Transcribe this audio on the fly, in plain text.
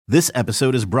This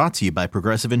episode is brought to you by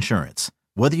Progressive Insurance.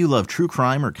 Whether you love true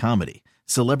crime or comedy,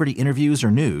 celebrity interviews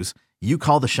or news, you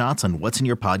call the shots on what's in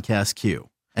your podcast queue.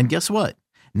 And guess what?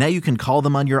 Now you can call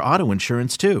them on your auto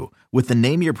insurance too with the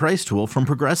Name Your Price tool from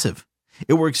Progressive.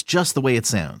 It works just the way it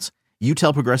sounds. You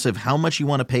tell Progressive how much you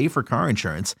want to pay for car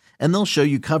insurance, and they'll show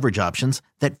you coverage options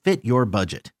that fit your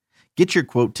budget. Get your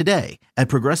quote today at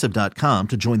Progressive.com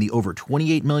to join the over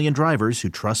 28 million drivers who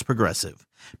trust Progressive.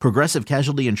 Progressive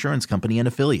Casualty Insurance Company and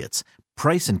Affiliates.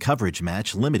 Price and coverage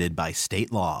match limited by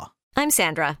state law. I'm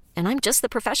Sandra, and I'm just the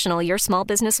professional your small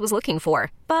business was looking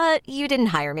for. But you didn't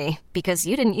hire me because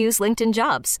you didn't use LinkedIn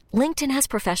Jobs. LinkedIn has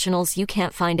professionals you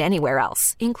can't find anywhere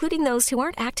else, including those who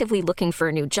aren't actively looking for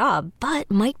a new job, but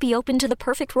might be open to the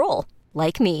perfect role,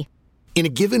 like me. In a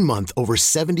given month, over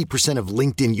 70% of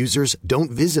LinkedIn users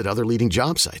don't visit other leading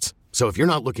job sites. So if you're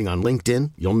not looking on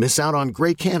LinkedIn, you'll miss out on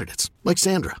great candidates like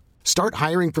Sandra. Start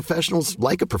hiring professionals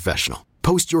like a professional.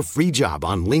 Post your free job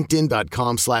on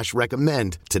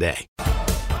linkedin.com/recommend today.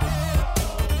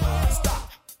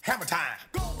 Stop. Hammer time.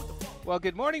 Well,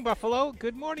 good morning, Buffalo.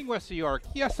 Good morning, West New York.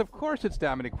 Yes, of course, it's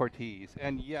Domenic Cortese.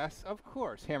 And yes, of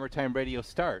course, Hammer Time Radio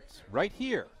starts right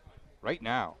here, right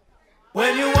now.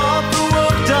 When you want the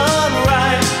work done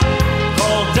right,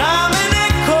 call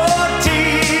Domenic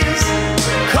Cortese.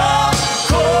 Call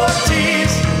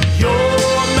Cortese, your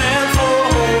man for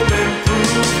home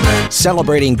improvement.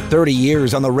 Celebrating 30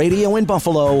 years on the radio in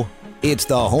Buffalo, it's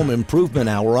the Home Improvement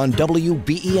Hour on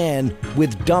WBEN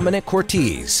with Domenic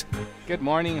Cortese. Good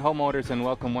morning, homeowners, and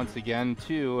welcome once again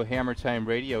to Hammer Time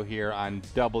Radio here on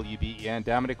WBEN.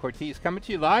 Domenic Cortese coming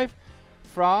to you live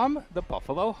from the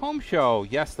Buffalo Home Show.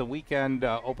 Yes, the weekend,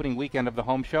 opening weekend of the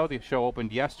Home Show. The show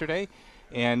opened yesterday,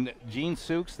 and Gene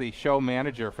Sukes, the show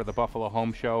manager for the Buffalo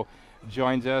Home Show,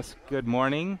 joins us. Good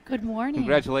morning. Good morning.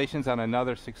 Congratulations on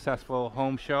another successful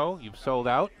home show. You've sold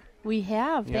out. We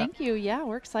have. Yeah. Thank you. Yeah,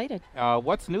 we're excited.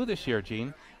 What's new this year,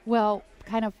 Gene? Well,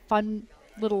 kind of fun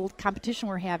little competition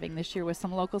we're having this year with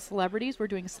some local celebrities. We're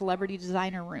doing celebrity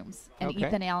designer rooms, and Okay.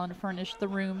 Ethan Allen furnished the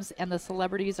rooms, and the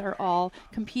celebrities are all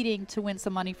competing to win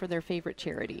some money for their favorite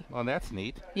charity. Well, that's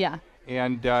neat. Yeah.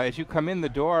 And as you come in the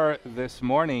door this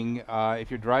morning, if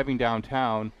you're driving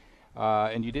downtown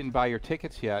and you didn't buy your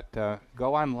tickets yet,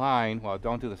 go online. Well,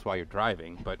 don't do this while you're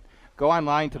driving, but go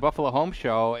online to Buffalo Home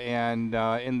Show and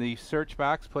in the search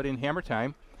box put in Hammer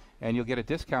Time, and you'll get a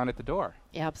discount at the door.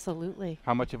 Absolutely.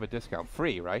 How much of a discount?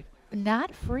 Free, right?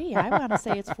 Not free. I want to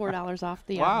say it's $4 off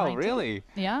the Wow, online really? ticket.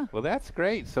 Yeah. Well, that's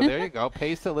great. So there you go.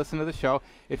 Pays to listen to the show.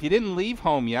 If you didn't leave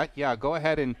home yet, yeah, go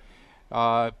ahead and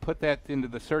put that into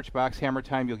the search box, Hammer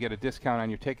Time. You'll get a discount on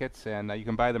your tickets, and you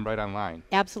can buy them right online.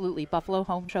 Absolutely.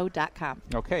 BuffaloHomeShow.com.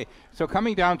 Okay. So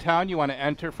coming downtown, you want to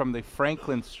enter from the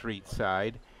Franklin Street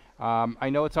side.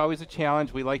 I know it's always a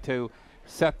challenge. We like to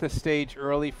set the stage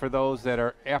early for those that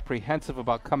are apprehensive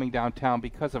about coming downtown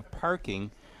because of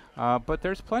parking, but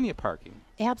there's plenty of parking.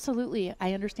 Absolutely.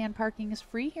 I understand parking is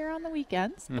free here on the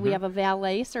weekends. Mm-hmm. We have a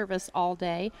valet service all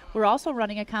day. We're also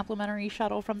running a complimentary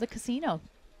shuttle from the casino.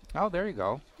 Oh, there you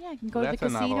go. Yeah, you can go That's to a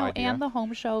the novel casino idea. and the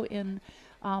home show in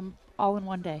all in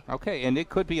one day. Okay, and it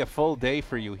could be a full day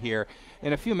for you here.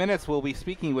 In a few minutes, we'll be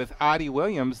speaking with Audie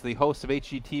Williams, the host of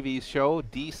HGTV's show,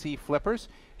 DC Flippers.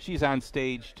 She's on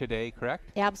stage today, correct?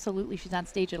 Absolutely. She's on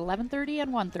stage at 11:30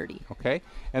 and 1:30. Okay.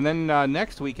 And then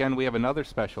next weekend, we have another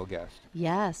special guest.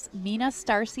 Yes, Mina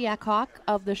Starsiak-Hawk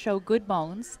of the show Good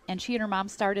Bones, and she and her mom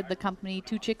started the company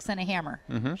Two Chicks and a Hammer.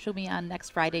 Mm-hmm. She'll be on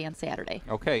next Friday and Saturday.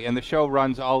 Okay, and the show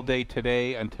runs all day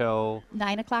today until...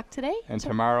 9 o'clock today. And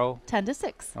tomorrow? 10 to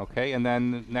 6. Okay, and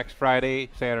then next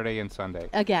Friday, Saturday, and Sunday.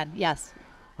 Again, yes.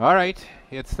 All right,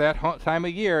 it's that time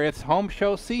of year. It's home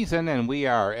show season, and we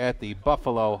are at the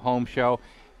Buffalo Home Show.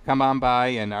 Come on by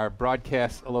in our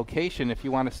broadcast location if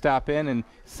you want to stop in and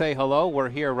say hello. We're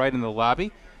here right in the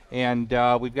lobby, and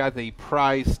we've got the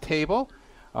prize table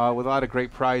with a lot of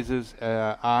great prizes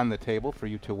on the table for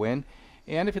you to win.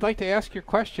 And if you'd like to ask your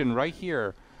question right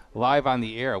here, live on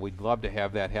the air, we'd love to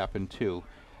have that happen too,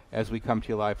 as we come to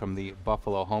you live from the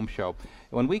Buffalo Home Show.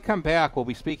 When we come back, we'll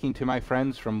be speaking to my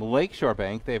friends from Lakeshore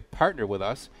Bank. They've partnered with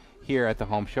us here at the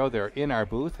Home Show. They're in our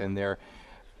booth, and they'll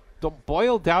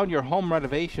boil down your home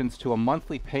renovations to a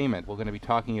monthly payment. We're going to be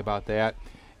talking about that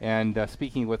and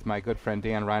speaking with my good friend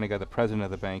Dan Reiniger, the president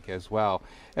of the bank, as well.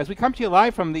 As we come to you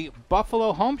live from the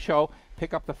Buffalo Home Show,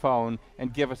 pick up the phone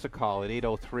and give us a call at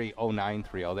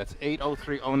 803-0930. That's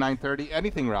 803-0930.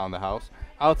 Anything around the house.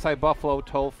 Outside Buffalo,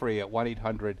 toll-free at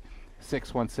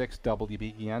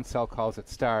 1-800-616-WBEN. Cell calls at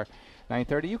star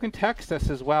 930. You can text us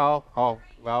as well. Oh,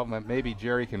 well, maybe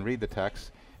Jerry can read the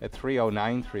text at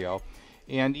 30930.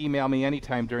 And email me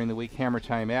anytime during the week,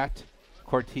 hammertime at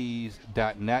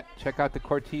Cortese.net. Check out the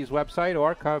Cortese website,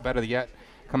 or better yet,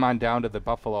 come on down to the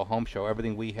Buffalo Home Show.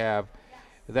 Everything we have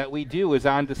that we do is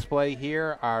on display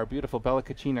here. Our beautiful Bella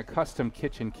Cucina custom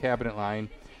kitchen cabinet line,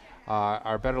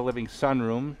 our Better Living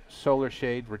sunroom, solar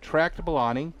shade, retractable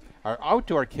awning, our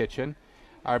outdoor kitchen,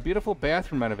 our beautiful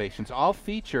bathroom renovations, all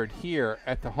featured here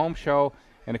at the Home Show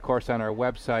and, of course, on our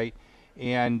website.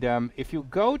 And if you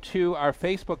go to our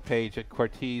Facebook page at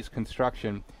Cortese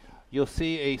Construction, you'll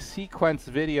see a sequence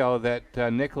video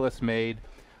that Nicholas made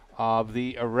of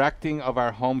the erecting of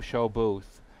our Home Show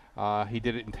booth. He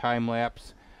did it in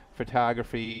time-lapse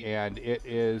photography, and it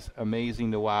is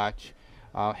amazing to watch.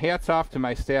 Hats off to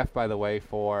my staff, by the way,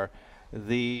 for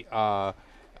the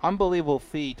unbelievable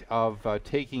feat of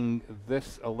taking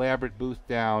this elaborate booth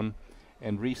down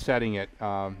and resetting it.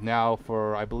 Now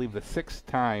for, I believe, the 6th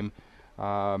time.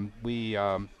 We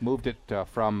moved it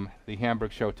from the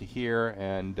Hamburg show to here,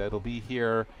 and it'll be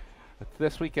here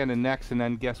this weekend and next, and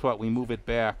then guess what? We move it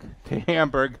back to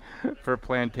Hamburg for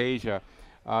Plantasia.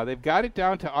 They've got it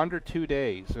down to under 2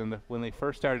 days, and when they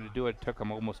first started to do it, it took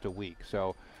them almost a week.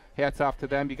 So hats off to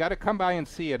them. You got to come by and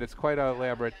see it. It's quite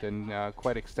elaborate and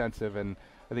quite extensive, and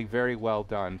I think very well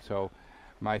done. So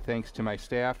my thanks to my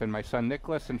staff and my son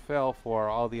Nicholas and Phil for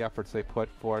all the efforts they put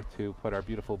forth to put our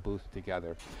beautiful booth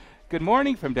together. Good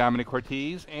morning from Domenic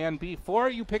Cortese, and before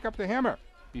you pick up the hammer,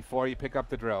 before you pick up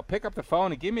the drill, pick up the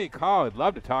phone and give me a call. I'd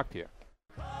love to talk to you.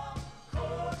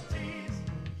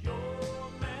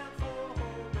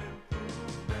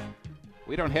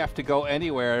 We don't have to go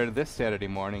anywhere this Saturday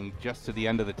morning, just to the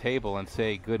end of the table, and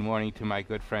say good morning to my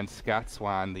good friend Scott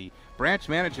Swan, the branch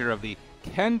manager of the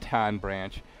Kenton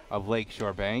branch of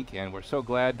Lakeshore Bank. And we're so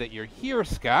glad that you're here,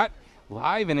 Scott,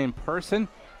 live and in person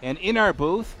and in our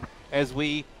booth as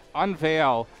we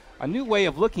unveil a new way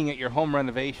of looking at your home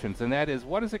renovations, and that is,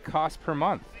 what does it cost per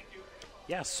month?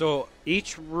 Yeah, so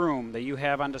each room that you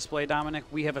have on display, Dominic,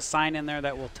 we have a sign in there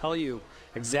that will tell you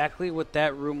exactly what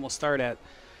that room will start at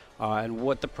and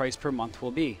what the price per month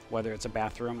will be, whether it's a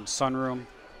bathroom, sunroom,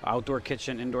 outdoor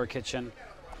kitchen, indoor kitchen.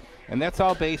 And that's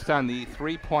all based on the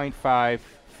 3.5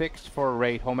 fixed for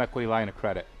rate home equity line of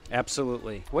credit.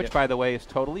 Absolutely. Which, yep. by the way, is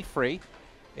totally free.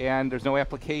 And there's no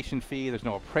application fee, there's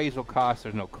no appraisal costs,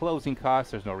 there's no closing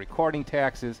costs, there's no recording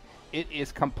taxes. It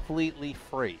is completely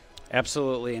free.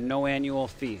 Absolutely, and no annual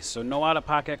fee. So no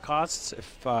out-of-pocket costs.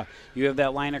 If you have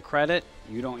that line of credit,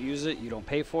 you don't use it, you don't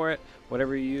pay for it.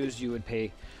 Whatever you use, you would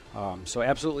pay. So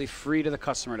absolutely free to the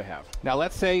customer to have. Now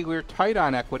let's say we're tight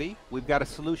on equity. We've got a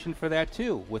solution for that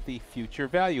too with the future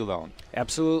value loan.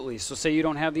 Absolutely. So say you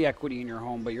don't have the equity in your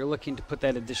home, but you're looking to put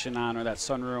that addition on, or that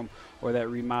sunroom, or that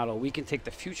remodel. We can take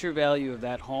the future value of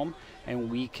that home,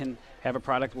 and we can have a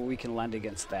product where we can lend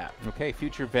against that. Okay,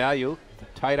 future value,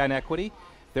 tight on equity.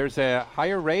 There's a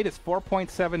higher rate, it's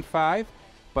 4.75,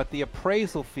 but the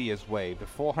appraisal fee is waived, a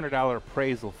 $400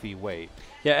 appraisal fee waived.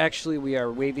 Yeah, actually, we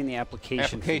are waiving the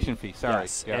application fee. Sorry.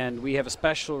 Yes, yep. And we have a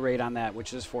special rate on that,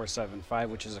 which is $475,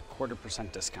 which is a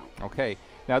 0.25% discount. Okay.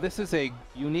 Now, this is a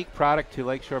unique product to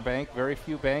Lakeshore Bank. Very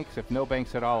few banks, if no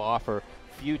banks at all, offer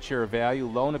future value,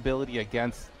 loanability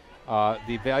against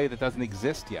the value that doesn't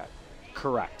exist yet.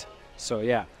 Correct. So,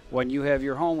 yeah, when you have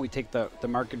your home, we take the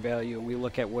market value and we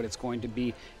look at what it's going to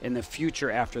be in the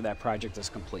future after that project is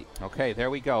complete. Okay,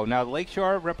 there we go. Now, the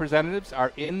Lakeshore representatives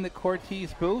are in the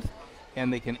Cortese booth,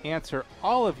 and they can answer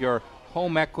all of your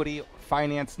home equity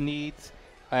finance needs.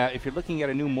 If you're looking at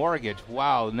a new mortgage,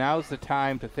 wow, now's the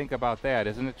time to think about that.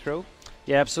 Isn't it true?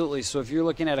 Yeah, absolutely. So if you're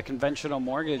looking at a conventional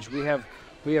mortgage, we have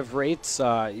rates,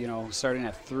 starting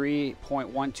at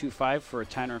 3.125 for a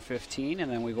 10 or 15,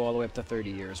 and then we go all the way up to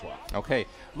 30 years as well. Okay.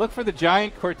 Look for the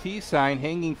giant Cortese sign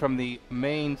hanging from the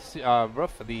main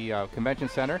roof of the convention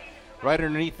center. Right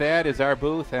underneath that is our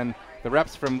booth, and the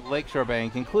reps from Lakeshore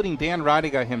Bank, including Dan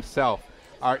Rodiga himself,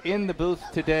 are in the booth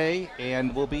today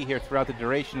and will be here throughout the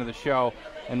duration of the show.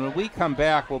 And when we come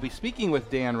back, we'll be speaking with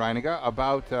Dan Rodiga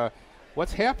about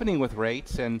what's happening with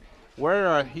rates and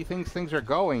where he thinks things are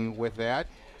going with that.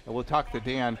 And we'll talk to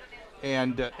Dan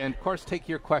and of course, take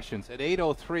your questions at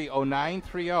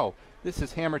 803-0930. This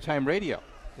is Hammer Time Radio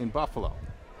in Buffalo.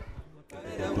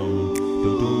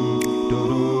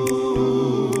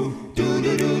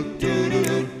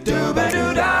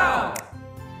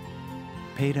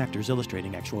 Paid actors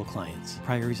illustrating actual clients.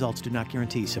 Prior results do not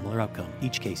guarantee similar outcome.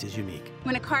 Each case is unique.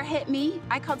 When a car hit me,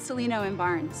 I called Celino and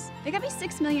Barnes. They got me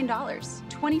 $6 million,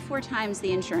 24 times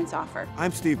the insurance offer.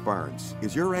 I'm Steve Barnes.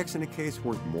 Is your accident case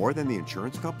worth more than the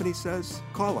insurance company says?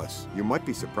 Call us. You might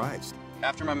be surprised.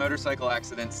 After my motorcycle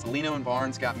accident, Celino and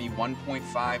Barnes got me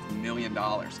 $1.5 million,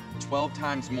 12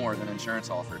 times more than insurance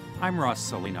offered. I'm Ross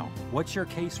Celino. What's your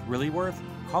case really worth?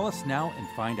 Call us now and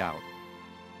find out.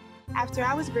 After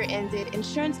I was rear-ended,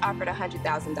 insurance offered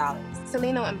 $100,000.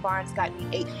 Celino and Barnes got me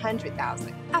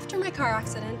 $800,000. After my car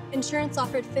accident, insurance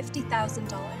offered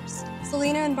 $50,000.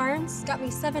 Celino and Barnes got me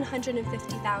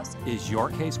 $750,000. Is your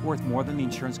case worth more than the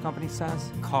insurance company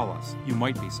says? Call us. You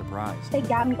might be surprised. They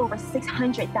got me over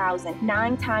 $600,000,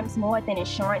 9 times more than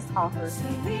insurance offered.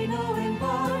 Celino and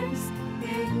Barnes,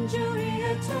 injury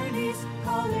attorneys.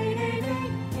 Call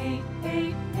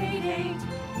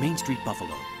 888-8888. Main Street,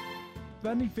 Buffalo.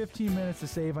 Spending 15 minutes to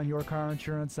save on your car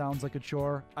insurance sounds like a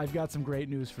chore? I've got some great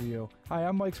news for you. Hi,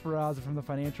 I'm Mike Sparazza from the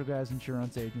Financial Guys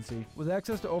Insurance Agency. With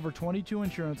access to over 22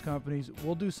 insurance companies,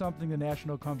 we'll do something the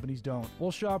national companies don't. We'll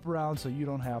shop around so you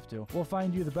don't have to. We'll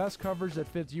find you the best coverage that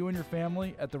fits you and your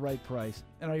family at the right price.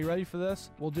 And are you ready for this?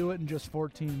 We'll do it in just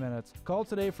 14 minutes. Call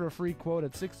today for a free quote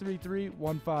at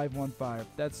 633-1515.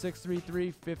 That's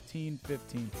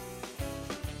 633-1515.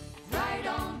 Right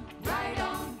on, right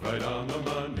on. Right on the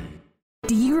money.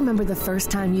 Do you remember the first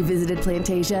time you visited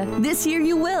Plantasia? This year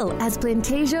you will, as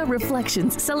Plantasia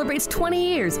Reflections celebrates 20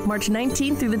 years, March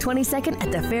 19th through the 22nd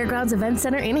at the Fairgrounds Event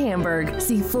Center in Hamburg.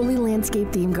 See fully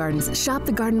landscaped theme gardens, shop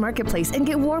the garden marketplace, and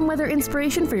get warm weather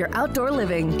inspiration for your outdoor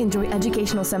living. Enjoy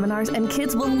educational seminars, and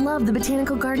kids will love the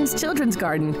Botanical Gardens Children's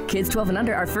Garden. Kids 12 and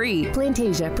under are free.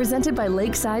 Plantasia, presented by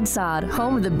Lakeside Sod,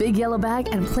 home of the Big Yellow Bag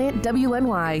and Plant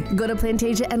WNY. Go to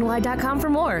PlantasiaNY.com for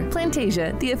more.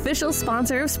 Plantasia, the official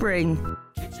sponsor of spring.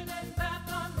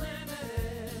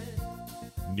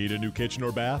 Need a new kitchen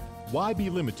or bath? Why be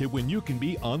limited when you can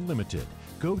be unlimited?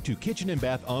 Go to Kitchen and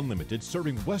Bath Unlimited,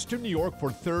 serving Western New York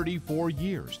for 34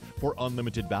 years for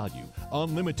unlimited value,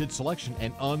 unlimited selection,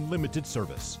 and unlimited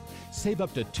service. Save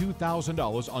up to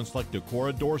 $2,000 on select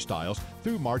Decora door styles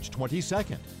through March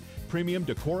 22nd. Premium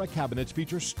Decora cabinets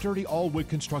feature sturdy all-wood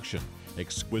construction,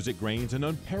 exquisite grains, and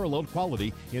unparalleled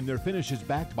quality in their finishes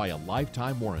backed by a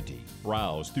lifetime warranty.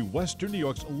 Browse through Western New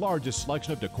York's largest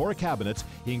selection of Decora cabinets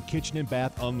in Kitchen and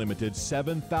Bath Unlimited's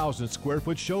 7,000 square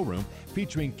foot showroom,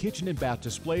 featuring kitchen and bath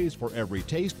displays for every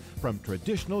taste, from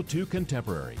traditional to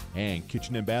contemporary. And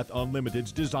Kitchen and Bath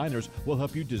Unlimited's designers will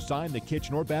help you design the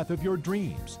kitchen or bath of your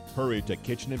dreams. Hurry to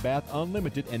Kitchen and Bath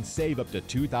Unlimited and save up to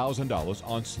 $2,000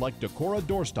 on select Decora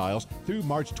door styles through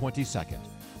March 22nd.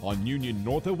 On Union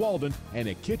North of Walden and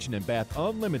at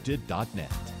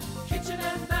kitchenandbathunlimited.net. Kitchen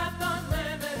and Bath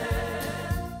Unlimited.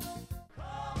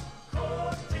 Call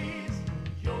Cortese,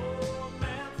 your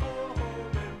man for home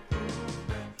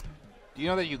improvement. Do you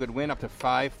know that you could win up to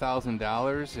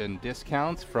 $5,000 in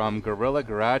discounts from Gorilla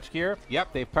Garage Gear?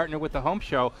 Yep, they've partnered with the Home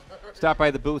Show. Stop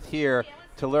by the booth here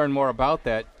to learn more about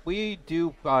that. We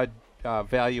do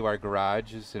value our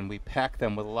garages, and we pack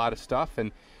them with a lot of stuff.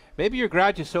 And maybe your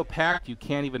garage is so packed you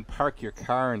can't even park your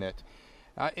car in it.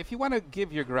 If you want to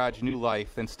give your garage new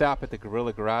life, then stop at the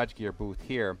Gorilla Garage Gear booth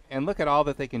here and look at all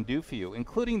that they can do for you,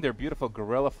 including their beautiful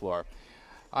Gorilla floor.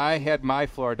 I had my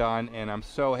floor done, and I'm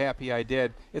so happy I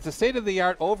did. It's a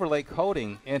state-of-the-art overlay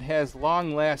coating. It has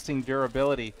long-lasting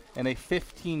durability and a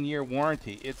 15-year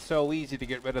warranty. It's so easy to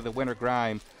get rid of the winter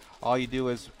grime. All you do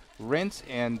is rinse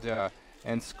and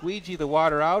squeegee the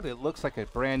water out. It looks like a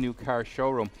brand new car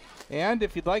showroom. And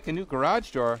if you'd like a new garage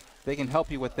door, they can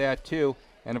help you with that too.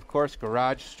 And of course,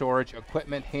 garage storage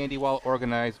equipment, handy wall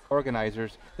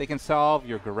organizers. They can solve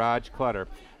your garage clutter.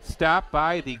 Stop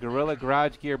by the Gorilla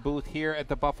Garage Gear booth here at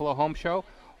the Buffalo Home Show,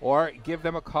 or give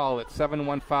them a call at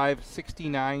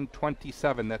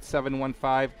 715-6927. That's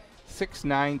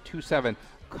 715-6927.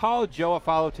 Call Joe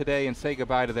Afalo today and say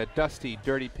goodbye to that dusty,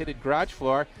 dirty, pitted garage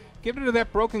floor. Get rid of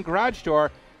that broken garage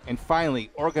door, and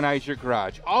finally organize your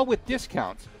garage, all with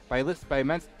discounts by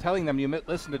telling them you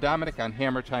listen to Domenic on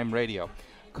Hammer Time Radio.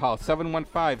 Call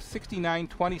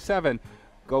 715-6927.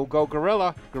 Go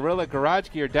Gorilla,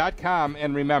 GorillaGarageGear.com,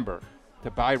 and remember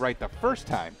to buy right the first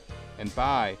time and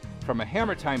buy from a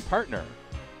Hammer Time partner.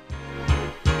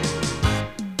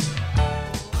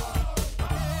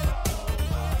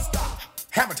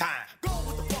 Hammer Time.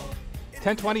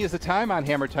 10:20 is the time on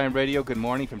Hammer Time Radio. Good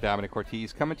morning from Domenic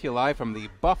Cortese, coming to you live from the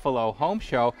Buffalo Home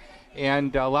Show,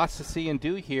 and lots to see and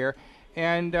do here.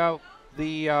 And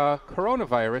the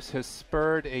coronavirus has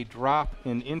spurred a drop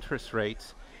in interest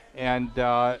rates, and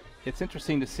it's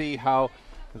interesting to see how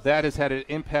that has had an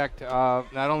impact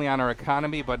not only on our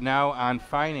economy but now on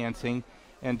financing.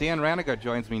 And Dan Raniga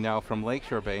joins me now from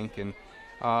Lakeshore Bank. And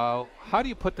how do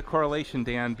you put the correlation,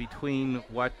 Dan, between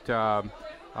what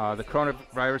the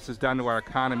coronavirus has done to our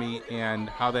economy and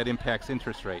how that impacts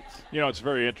interest rates? You know, it's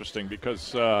very interesting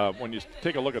because when you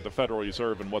take a look at the Federal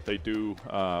Reserve and what they do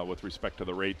with respect to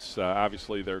the rates,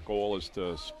 obviously their goal is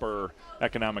to spur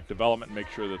economic development and make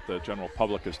sure that the general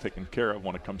public is taken care of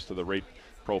when it comes to the rate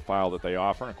profile that they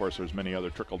offer. And of course, there's many other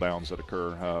trickle downs that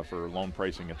occur for loan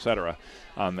pricing, et cetera,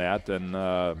 on that. And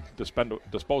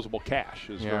disposable cash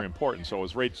is very important. So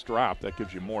as rates drop, that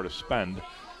gives you more to spend.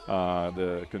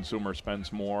 The consumer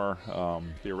spends more.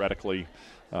 Theoretically,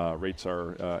 rates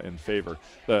are in favor.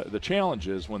 The challenge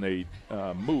is when they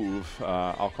move,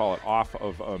 I'll call it off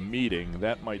of a meeting,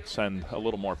 that might send a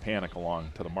little more panic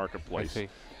along to the marketplace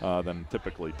than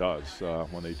typically does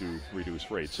when they do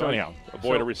reduce rates. So anyhow,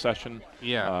 avoid a recession,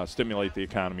 stimulate the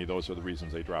economy. Those are the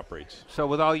reasons they drop rates. So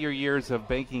with all your years of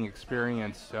banking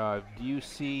experience, do you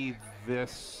see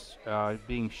this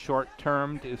being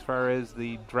short-termed as far as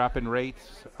the drop in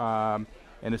rates?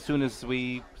 And as soon as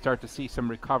we start to see some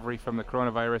recovery from the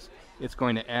coronavirus, it's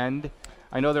going to end.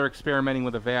 I know they're experimenting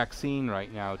with a vaccine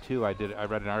right now, too. I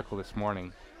read an article this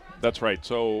morning. That's right.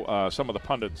 So some of the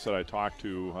pundits that I talked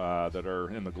to that are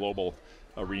in the global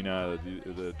arena,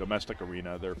 the domestic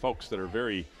arena, they're folks that are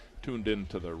very tuned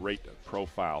into the rate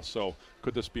profile. So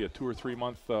could this be a 2 or 3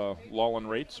 month lull in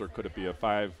rates, or could it be a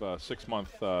 5-6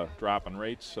 month drop in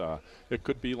rates? It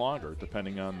could be longer,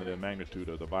 depending on the magnitude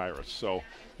of the virus. So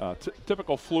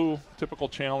typical flu, typical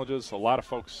challenges. A lot of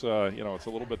folks, it's a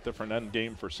little bit different end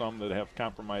game for some that have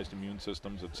compromised immune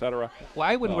systems, et cetera.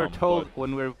 Why, when we're told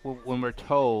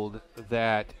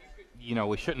that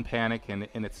we shouldn't panic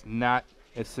and it's not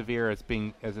as severe as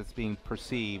it's being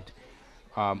perceived,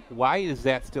 why is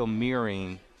that still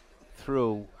mirroring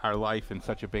through our life in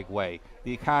such a big way?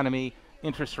 The economy,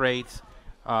 interest rates,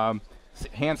 hand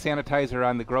sanitizer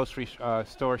on the grocery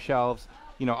store shelves,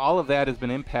 all of that has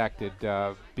been impacted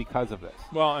because of this.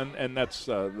 Well, and that's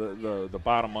the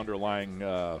bottom underlying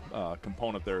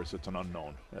component there is it's an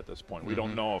unknown at this point. We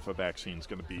don't know if a vaccine is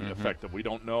going to be effective. We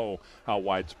don't know how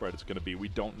widespread it's going to be. We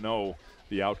don't know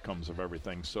the outcomes of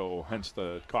everything. So hence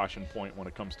the caution point when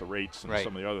it comes to rates and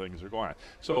some of the other things that are going on.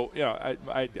 So,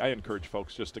 I encourage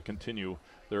folks just to continue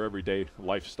their everyday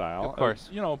lifestyle. Of course.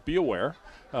 Be aware.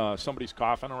 Somebody's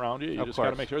coughing around you. You just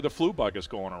got to make sure. The flu bug is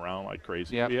going around like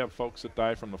crazy. Yep. We have folks that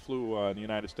die from the flu in the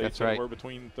United States. That's right. We're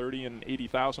between 30 and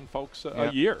 80,000 folks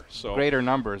a year. So greater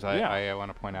numbers, I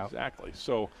want to point out. Exactly.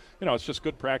 So, it's just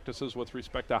good practices with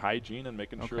respect to hygiene and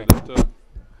making sure that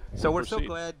so we're so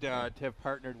glad to have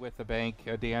partnered with the bank.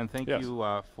 Dan, thank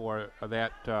you for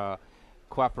that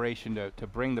cooperation to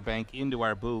bring the bank into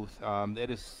our booth. That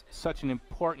is such an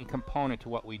important component to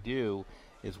what we do,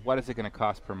 is what is it going to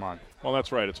cost per month? Well,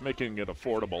 that's right. It's making it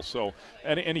affordable. So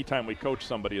any time we coach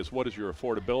somebody is what is your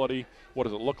affordability? What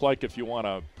does it look like if you want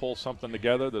to pull something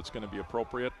together that's going to be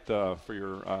appropriate for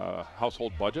your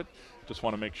household budget? Just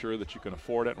want to make sure that you can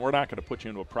afford it. And we're not going to put you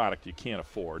into a product you can't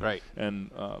afford. Right. And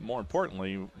more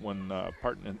importantly, when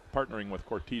partnering with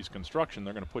Cortese Construction,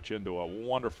 they're going to put you into a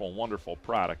wonderful, wonderful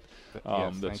product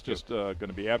that's just going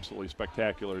to be absolutely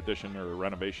spectacular addition or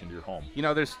renovation to your home.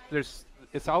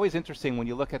 It's always interesting when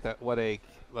you look at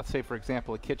let's say, for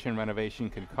example, a kitchen renovation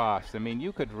can cost. I mean,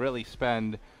 you could really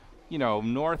spend,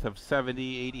 north of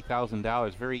 $70,000,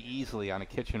 $80,000 very easily on a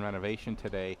kitchen renovation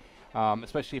today,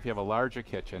 especially if you have a larger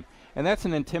kitchen. And that's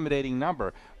an intimidating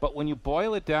number. But when you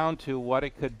boil it down to what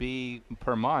it could be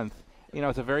per month,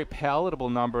 it's a very palatable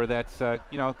number that's,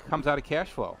 comes out of cash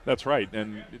flow. That's right.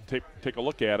 And take a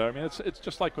look at it. I mean, it's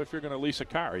just like if you're going to lease a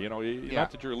car.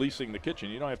 Not that you're leasing the kitchen.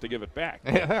 You don't have to give it back.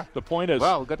 The point is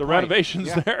the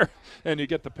renovation's there, and you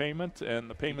get the payment, and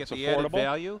the payment's affordable.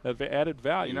 Added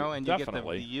value. And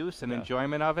definitely. You get the use and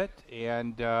enjoyment of it.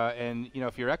 And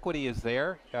if your equity is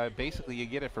there, basically you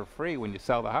get it for free when you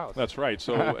sell the house. That's right.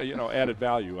 So, added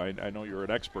value. I know you're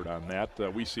an expert on that.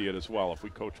 We see it as well. If we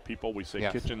coach people, we say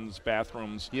kitchens,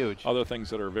 bathrooms, huge, other things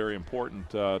that are very important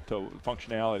to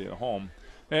functionality of the home.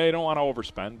 And you don't want to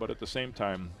overspend, but at the same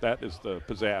time, that is the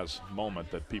pizzazz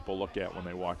moment that people look at when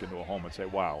they walk into a home and say,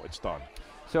 wow, it's done.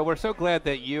 So we're so glad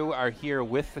that you are here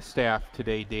with the staff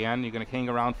today, Dan. You're going to hang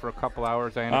around for a couple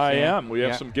hours, I understand. I am. We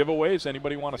have some giveaways.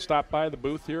 Anybody want to stop by the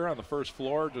booth here on the first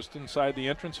floor, just inside the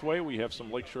entranceway? We have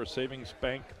some Lakeshore Savings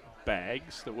Bank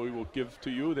bags that we will give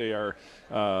to you. They are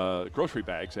grocery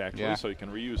bags, actually, so you can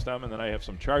reuse them. And then I have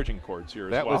some charging cords here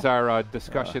as well. That was our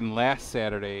discussion last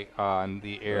Saturday on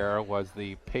the air, was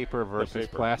the paper versus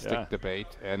plastic debate.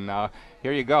 And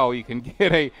here you go. You can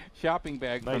get a shopping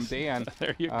bag from Dan.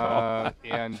 There you go.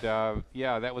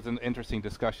 That was an interesting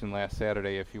discussion last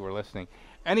Saturday if you were listening.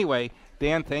 Anyway,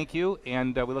 Dan, thank you,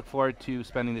 and we look forward to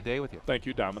spending the day with you. Thank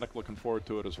you, Dominic. Looking forward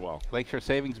to it as well. Lakeshore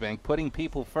Savings Bank, putting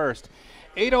people first.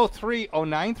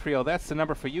 803-0930, that's the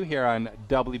number for you here on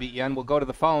WBEN. We'll go to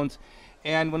the phones,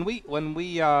 and when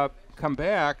we come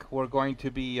back, we're going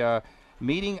to be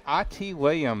meeting Ati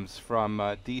Williams from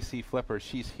DC Flippers.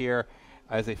 She's here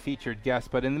as a featured guest.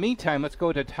 But in the meantime, let's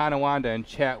go to Tonawanda and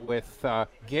chat with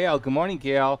Gail. Good morning,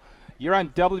 Gail. You're on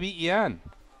WBEN.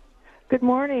 Good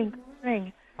morning. Good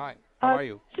morning. Hi. How are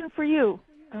you? Question for you.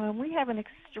 We have an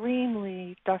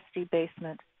extremely dusty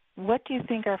basement. What do you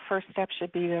think our first step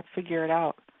should be to figure it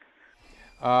out?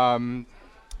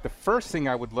 The first thing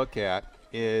I would look at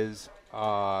is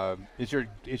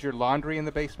your laundry in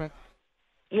the basement?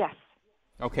 Yes.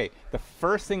 Okay. The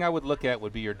first thing I would look at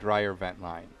would be your dryer vent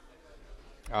line.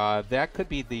 That could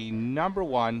be the number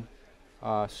one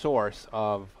source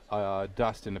of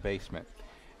dust in the basement.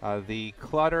 The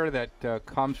clutter that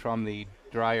comes from the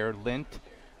dryer lint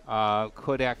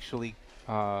could actually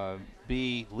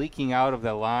be leaking out of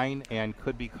the line and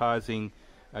could be causing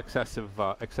excessive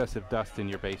dust in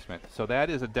your basement. So that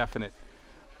is a definite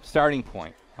starting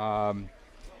point.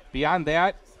 Beyond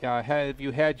that, have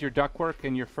you had your ductwork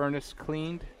and your furnace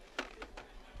cleaned?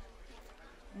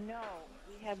 No,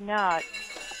 we have not.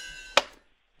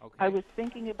 Okay. I was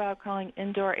thinking about calling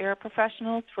indoor air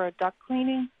professionals for a duct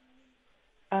cleaning.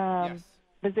 Yes.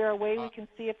 Is there a way we can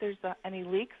see if there's any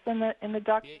leaks in the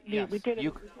duct? Yes. We did it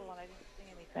and I didn't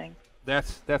see anything.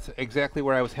 That's exactly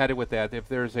where I was headed with that. If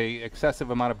there's a excessive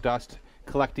amount of dust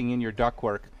collecting in your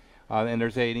ductwork, and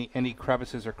there's any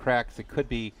crevices or cracks, it could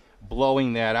be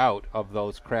blowing that out of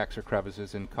those cracks or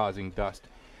crevices and causing dust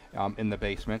in the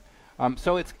basement.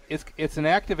 So it's an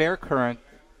active air current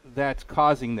that's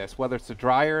causing this, whether it's the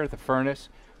dryer, the furnace.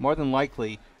 More than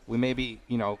likely, we may be,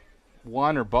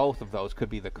 one or both of those could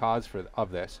be the cause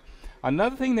of this.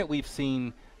 Another thing that we've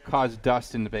seen cause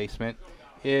dust in the basement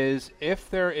is if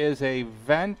there is a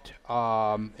vent,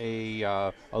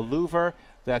 a louver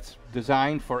that's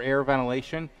designed for air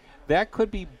ventilation, that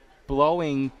could be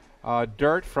blowing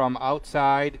dirt from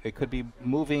outside. It could be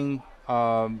moving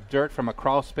dirt from a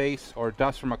crawl space or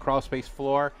dust from a crawl space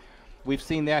floor. We've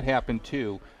seen that happen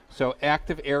too. So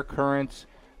active air currents,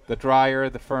 the dryer,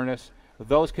 the furnace,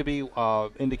 those could be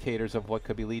indicators of what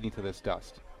could be leading to this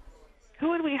dust. Who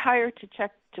would we hire to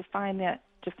check to find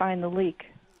the leak?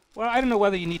 Well, I don't know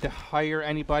whether you need to hire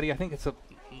anybody. I think it's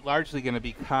largely going to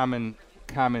be common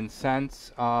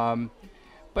sense.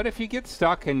 But if you get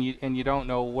stuck and you don't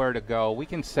know where to go, we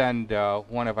can send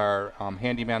one of our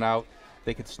handymen out.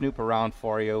 They could snoop around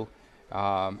for you.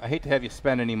 I hate to have you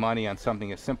spend any money on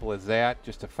something as simple as that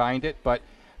just to find it, but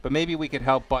maybe we could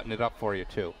help button it up for you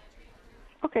too.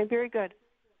 Okay, very good.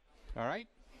 All right.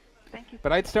 Thank you.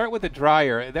 But I'd start with the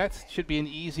dryer. That should be an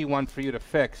easy one for you to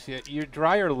fix. Your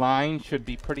dryer line should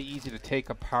be pretty easy to take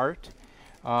apart.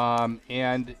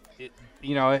 And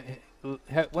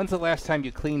when's the last time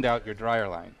you cleaned out your dryer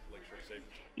line?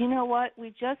 You know what?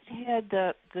 We just had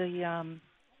the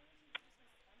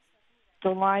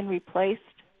line replaced.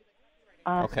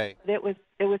 Okay. It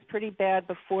was pretty bad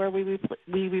before we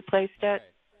replaced it.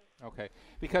 Okay.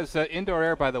 Because indoor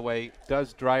air, by the way,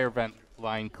 does dryer vent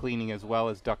line cleaning as well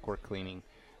as ductwork cleaning.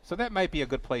 So that might be a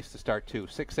good place to start too.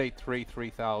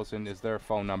 683-3000 is their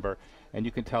phone number, and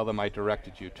you can tell them I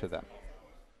directed you to them.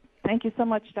 Thank you so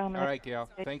much, Dominic. All right, Gail.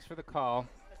 Thanks for the call.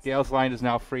 Gail's line is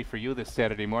now free for you this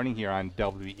Saturday morning here on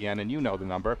WBEN, and you know the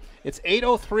number. It's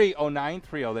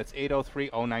 803-0930. That's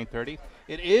 803-0930.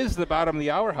 It is the bottom of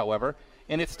the hour, however,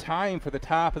 and it's time for the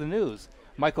top of the news.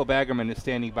 Michael Baggerman is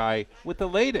standing by with the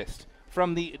latest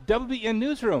from the WBEN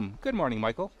newsroom. Good morning,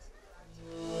 Michael.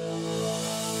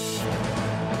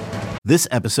 This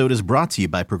episode is brought to you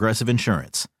by Progressive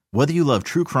Insurance. Whether you love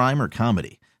true crime or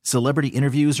comedy, celebrity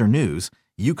interviews or news,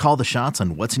 you call the shots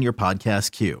on what's in your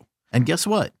podcast queue. And guess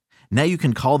what? Now you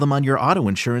can call them on your auto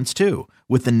insurance too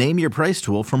with the Name Your Price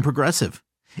tool from Progressive.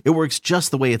 It works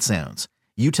just the way it sounds.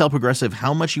 You tell Progressive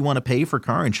how much you want to pay for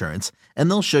car insurance, and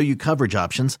they'll show you coverage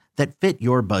options that fit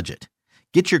your budget.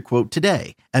 Get your quote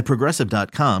today at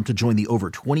Progressive.com to join the over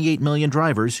 28 million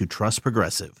drivers who trust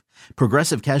Progressive.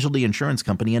 Progressive Casualty Insurance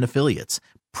Company and Affiliates.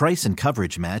 Price and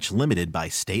coverage match limited by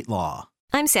state law.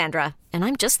 I'm Sandra, and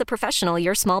I'm just the professional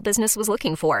your small business was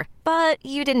looking for. But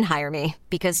you didn't hire me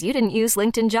because you didn't use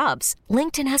LinkedIn Jobs.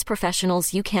 LinkedIn has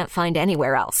professionals you can't find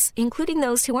anywhere else, including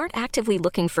those who aren't actively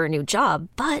looking for a new job,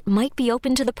 but might be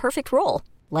open to the perfect role,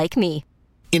 like me.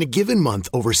 In a given month,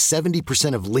 over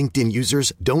 70% of LinkedIn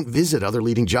users don't visit other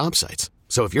leading job sites.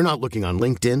 So if you're not looking on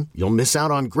LinkedIn, you'll miss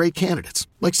out on great candidates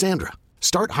like Sandra.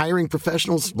 Start hiring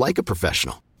professionals like a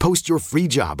professional. Post your free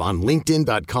job on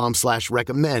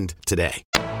linkedin.com/recommend today.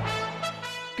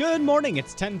 Good morning.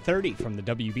 It's 10:30 from the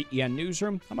WBEN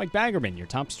Newsroom. I'm Mike Baggerman. Your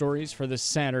top stories for this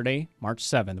Saturday, March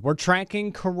 7th. We're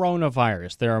tracking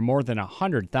coronavirus. There are more than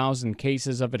 100,000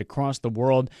 cases of it across the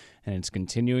world, and it's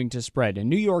continuing to spread. In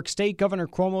New York State, Governor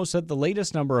Cuomo said the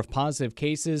latest number of positive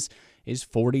cases is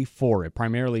 44. It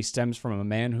primarily stems from a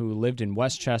man who lived in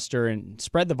Westchester and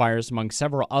spread the virus among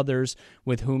several others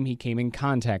with whom he came in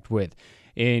contact with.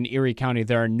 In Erie County,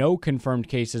 there are no confirmed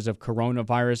cases of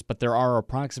coronavirus, but there are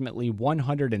approximately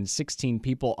 116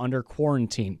 people under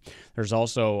quarantine. There's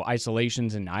also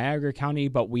isolations in Niagara County,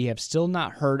 but we have still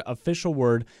not heard official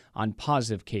word on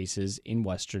positive cases in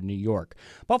Western New York.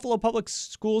 Buffalo Public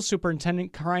Schools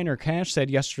Superintendent Kreiner Cash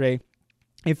said yesterday,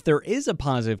 if there is a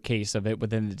positive case of it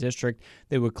within the district,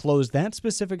 they would close that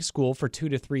specific school for 2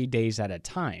 to 3 days at a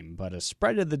time. But a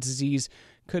spread of the disease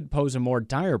could pose a more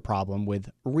dire problem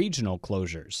with regional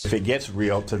closures. If it gets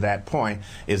real to that point,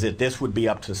 is that this would be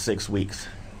up to 6 weeks.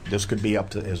 This could be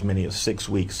up to as many as 6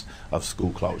 weeks of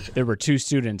school closure. There were 2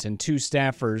 students and 2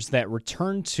 staffers that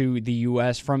returned to the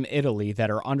U.S. from Italy that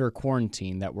are under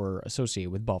quarantine that were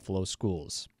associated with Buffalo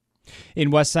schools. In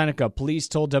West Seneca, police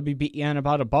told WBEN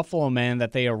about a Buffalo man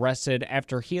that they arrested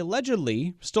after he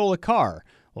allegedly stole a car.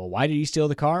 Well, why did he steal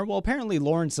the car? Well, apparently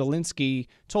Lawrence Zielinski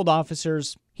told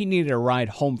officers he needed a ride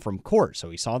home from court, so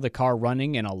he saw the car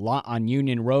running in a lot on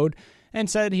Union Road and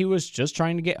said he was just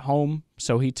trying to get home,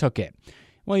 so he took it.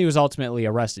 Well, he was ultimately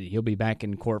arrested. He'll be back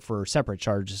in court for separate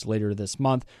charges later this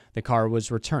month. The car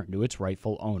was returned to its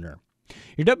rightful owner.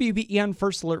 Your WBEN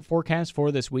First Alert forecast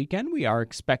for this weekend, we are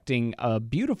expecting a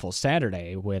beautiful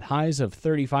Saturday with highs of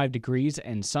 35 degrees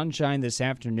and sunshine this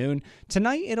afternoon.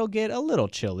 Tonight, it'll get a little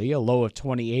chilly, a low of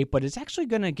 28, but it's actually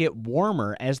going to get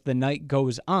warmer as the night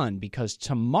goes on because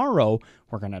tomorrow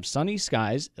we're going to have sunny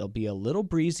skies. It'll be a little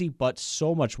breezy, but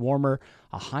so much warmer.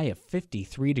 A high of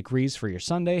 53 degrees for your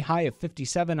Sunday, high of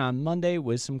 57 on Monday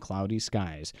with some cloudy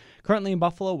skies. Currently in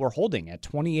Buffalo, we're holding at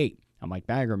 28. I'm Mike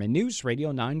Baggerman, News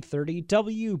Radio 930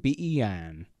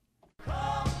 WBEN.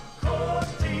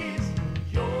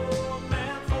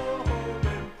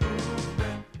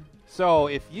 So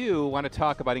if you want to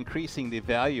talk about increasing the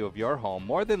value of your home,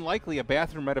 more than likely a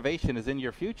bathroom renovation is in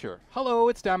your future. Hello,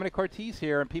 it's Domenic Cortese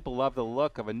here, and people love the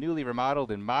look of a newly remodeled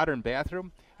and modern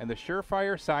bathroom. And the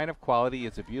surefire sign of quality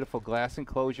is a beautiful glass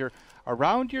enclosure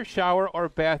around your shower or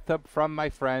bathtub from my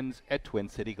friends at Twin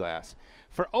City Glass.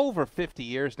 For over 50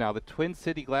 years now, the Twin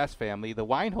City Glass family, the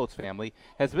Weinholz family,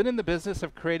 has been in the business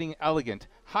of creating elegant,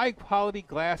 high-quality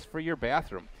glass for your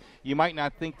bathroom. You might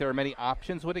not think there are many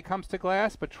options when it comes to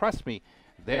glass, but trust me,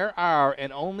 there are,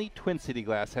 and only Twin City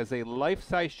Glass has a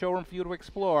life-size showroom for you to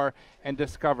explore and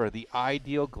discover the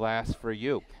ideal glass for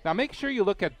you. Now make sure you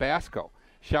look at Basco,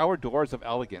 shower doors of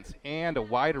elegance, and a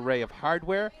wide array of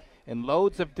hardware and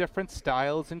loads of different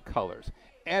styles and colors.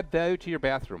 Add value to your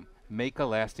bathroom. Make a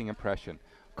lasting impression.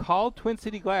 Call Twin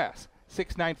City Glass,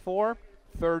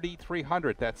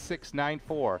 694-3300. That's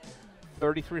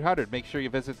 694-3300. Make sure you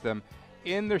visit them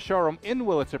in their showroom in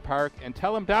Willitzer Park and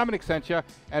tell them Domenic sent you.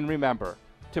 And remember,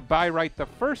 to buy right the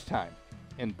first time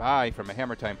and buy from a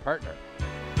Hammer Time partner.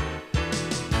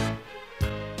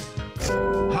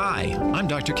 Hi, I'm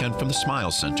Dr. Kent from the Smile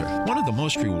Center. One of the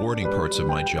most rewarding parts of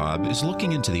my job is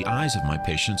looking into the eyes of my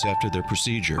patients after their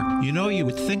procedure. You know, you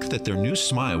would think that their new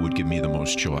smile would give me the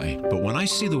most joy. But when I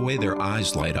see the way their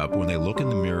eyes light up when they look in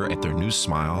the mirror at their new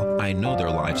smile, I know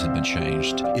their lives have been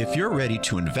changed. If you're ready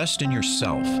to invest in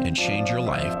yourself and change your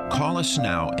life, call us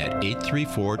now at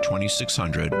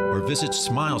 834-2600 or visit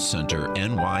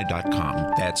SmileCenterNY.com.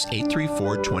 That's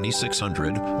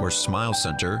 834-2600 or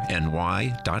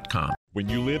SmileCenterNY.com. When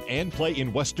you live and play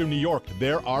in Western New York,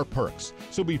 there are perks.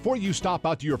 So before you stop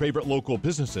out to your favorite local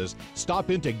businesses, stop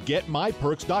into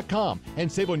GetMyPerks.com and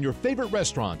save on your favorite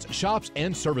restaurants, shops,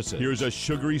 and services. Here's a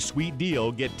sugary sweet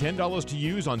deal. Get $10 to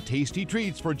use on tasty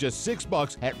treats for just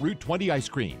 $6 at Route 20 Ice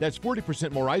Cream. That's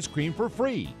 40% more ice cream for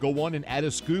free. Go on and add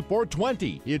a scoop for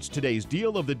 $20. It's today's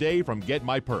deal of the day from Get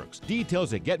My Perks.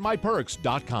 Details at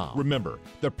GetMyPerks.com. Remember,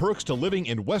 the perks to living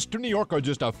in Western New York are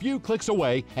just a few clicks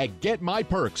away at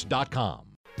GetMyPerks.com.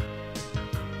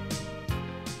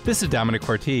 This is Domenic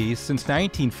Cortese. Since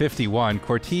 1951,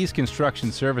 Cortese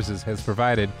Construction Services has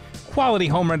provided quality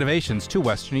home renovations to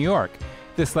Western New York.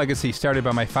 This legacy, started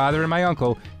by my father and my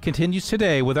uncle, continues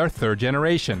today with our third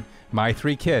generation, my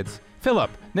 3 kids,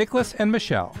 Philip, Nicholas, and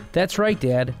Michelle. That's right,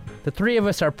 Dad. The three of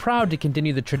us are proud to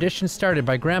continue the tradition started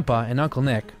by Grandpa and Uncle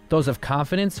Nick, those of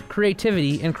confidence,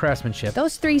 creativity, and craftsmanship.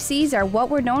 Those 3 C's are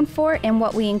what we're known for and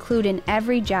what we include in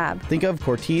every job. Think of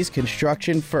Cortese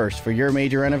Construction first for your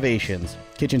major renovations.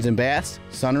 Kitchens and baths,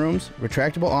 sunrooms,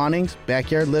 retractable awnings,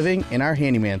 backyard living, and our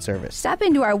handyman service. Stop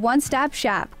into our one-stop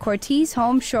shop, Cortese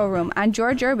Home Showroom on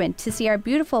George Urban, to see our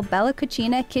beautiful Bella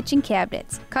Cucina kitchen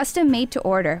cabinets, custom made to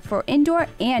order for indoor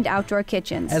and outdoor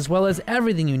kitchens. As well as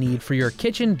everything you need for your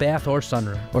kitchen, bath, or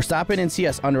sunroom. Or stop in and see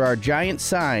us under our giant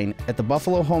sign at the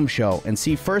Buffalo Home Show and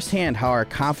see firsthand how our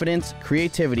confidence,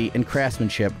 creativity, and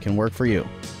craftsmanship can work for you.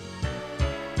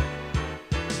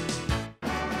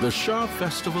 The Shaw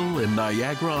Festival in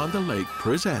Niagara-on-the-Lake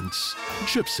presents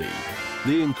Gypsy,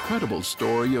 the incredible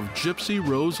story of Gypsy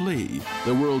Rose Lee,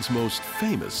 the world's most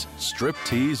famous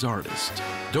striptease artist.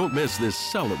 Don't miss this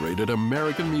celebrated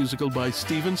American musical by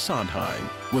Stephen Sondheim,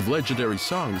 with legendary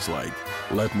songs like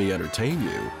Let Me Entertain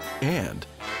You and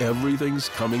Everything's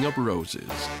Coming Up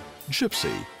Roses.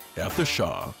 Gypsy at the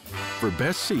Shaw. For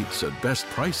best seats at best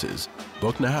prices,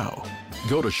 book now.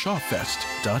 Go to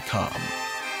shawfest.com.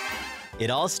 It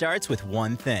all starts with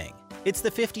one thing. It's the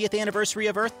 50th anniversary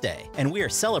of Earth Day, and we are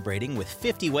celebrating with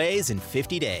 50 ways in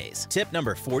 50 days. Tip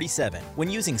number 47. When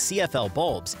using CFL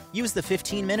bulbs, use the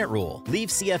 15-minute rule. Leave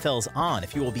CFLs on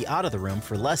if you will be out of the room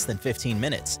for less than 15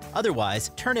 minutes.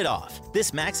 Otherwise, turn it off. This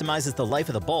maximizes the life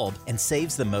of the bulb and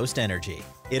saves the most energy.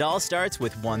 It all starts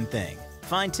with one thing.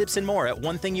 Find tips and more at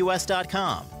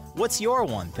onethingus.com. What's your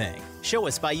one thing? Show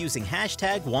us by using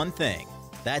hashtag one thing.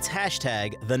 That's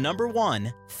hashtag the number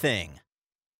one thing.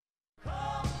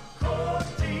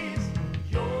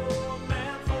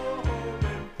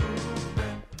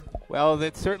 Well,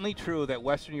 it's certainly true that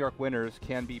Western New York winters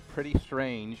can be pretty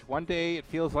strange. One day it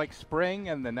feels like spring,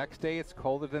 and the next day it's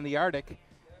colder than the Arctic.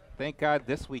 Thank God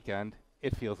this weekend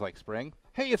it feels like spring.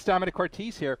 Hey, it's Domenic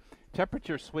Cortese here.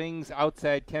 Temperature swings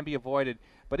outside can be avoided,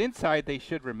 but inside they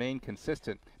should remain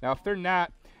consistent. Now, if they're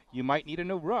not, you might need a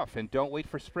new roof, and don't wait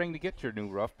for spring to get your new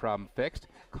roof problem fixed.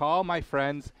 Call my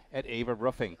friends at Ava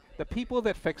Roofing, the people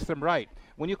that fix them right.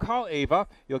 When you call Ava,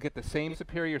 you'll get the same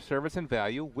superior service and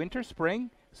value, winter,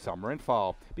 spring, summer, and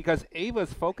fall, because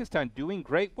Ava's focused on doing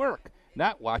great work,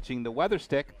 not watching the weather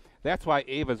stick. That's why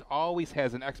Ava's always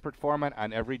has an expert foreman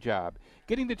on every job.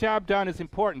 Getting the job done is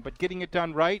important, but getting it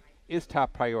done right is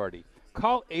top priority.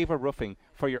 Call Ava Roofing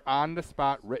for your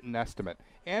on-the-spot written estimate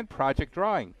and project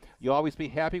drawing. You'll always be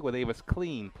happy with Ava's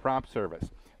clean, prompt service.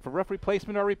 For roof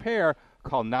replacement or repair,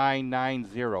 call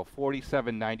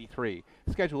 990-4793.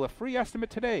 Schedule a free estimate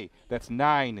today. That's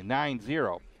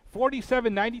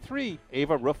 990-4793,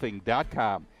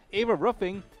 avaroofing.com. Ava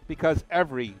Roofing, because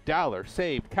every dollar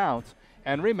saved counts.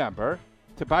 And remember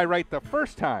to buy right the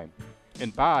first time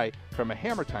and buy from a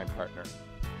Hammer Time partner.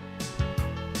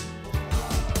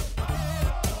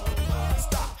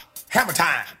 Hammer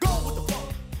Time!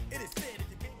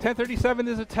 10:37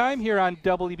 is the time here on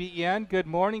WBEN. Good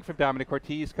morning from Domenic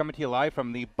Cortese, coming to you live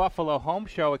from the Buffalo Home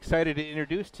Show. Excited to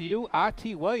introduce to you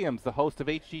A.T. Williams, the host of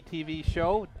HGTV's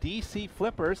show DC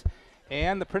Flippers,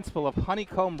 and the principal of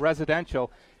Honeycomb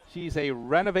Residential. She's a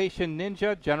renovation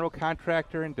ninja, general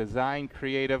contractor, and design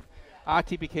creative.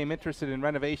 A.T. became interested in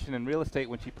renovation and real estate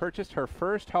when she purchased her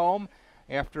first home.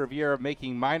 After a year of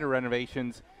making minor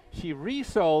renovations, she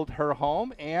resold her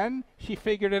home, and she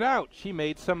figured it out. She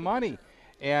made some money.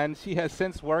 And she has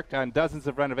since worked on dozens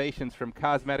of renovations, from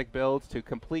cosmetic builds to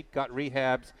complete gut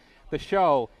rehabs. The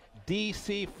show,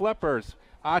 DC Flippers.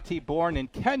 A.T. born in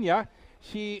Kenya.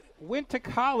 She went to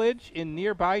college in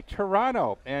nearby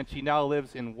Toronto, and she now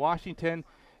lives in Washington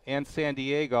and San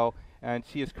Diego. And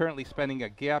she is currently spending a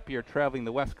gap year traveling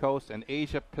the West Coast and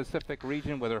Asia Pacific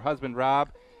region with her husband,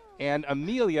 Rob, and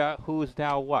Amelia, who is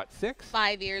now, what, 6?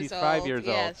 5 years she's old. 5 years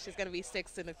old. Yeah, she's going to be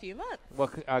 6 in a few months.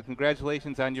 Well,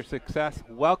 congratulations on your success.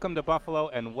 Welcome to Buffalo,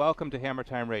 and welcome to Hammer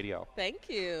Time Radio. Thank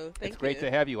you. It's great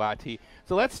to have you, A.T.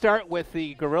 So let's start with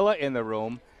the gorilla in the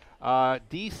room,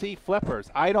 DC Flippers.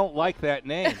 I don't like that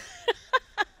name.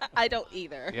 I don't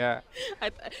either. Yeah.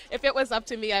 If it was up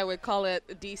to me, I would call it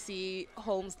DC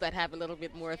homes that have a little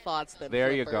bit more thoughts than There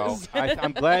flippers. you go.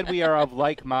 I'm glad we are of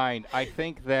like mind. I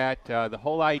think that the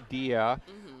whole idea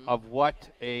of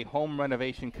what a home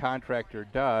renovation contractor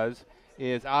does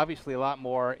is obviously a lot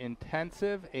more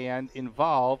intensive and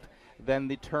involved than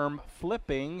the term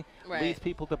flipping leads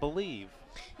people to believe.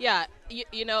 Yeah,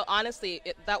 you know, honestly,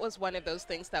 that was one of those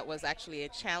things that was actually a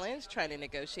challenge, trying to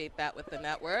negotiate that with the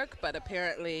network. But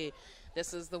apparently,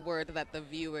 this is the word that the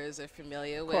viewers are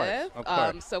familiar with. Of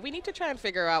course. So we need to try and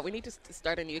figure out. We need to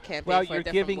start a new campaign Well, for you're a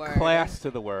different giving word. class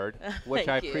to the word, which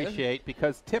I Thank you. appreciate,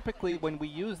 because typically when we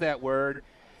use that word,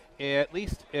 at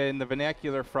least in the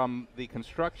vernacular from the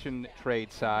construction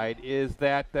trade side, is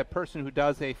that the person who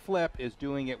does a flip is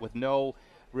doing it with no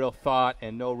real thought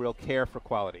and no real care for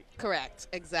quality. Correct,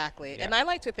 exactly. Yeah. And I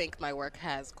like to think my work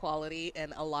has quality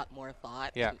and a lot more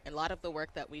thought. Yeah. And a lot of the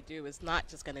work that we do is not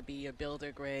just going to be a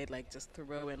builder grade, like just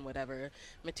throw in whatever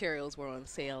materials were on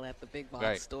sale at the big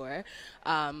box store.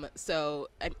 So,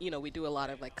 and, we do a lot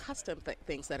of like custom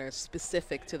things that are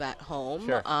specific to that home.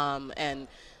 Sure. And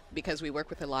because we work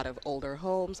with a lot of older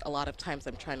homes, a lot of times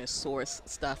I'm trying to source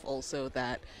stuff also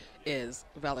that is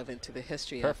relevant to the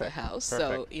history of the house.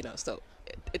 So, so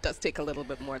it does take a little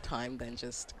bit more time than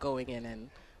just going in and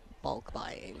bulk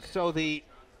buying. So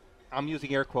I'm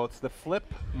using air quotes, the flip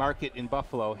market in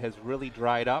Buffalo has really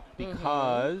dried up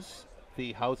because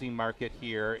the housing market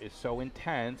here is so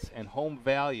intense and home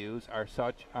values are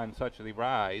on such the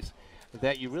rise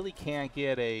that you really can't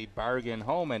get a bargain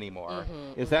home anymore.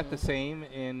 Is that the same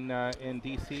in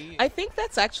D.C.? I think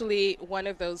that's actually one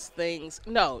of those things.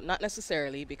 No, not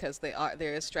necessarily, because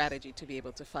there is strategy to be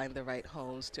able to find the right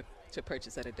homes to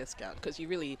purchase at a discount, because you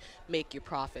really make your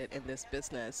profit in this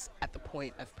business at the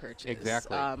point of purchase.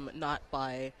 Exactly. Not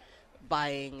by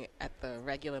buying at the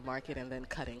regular market and then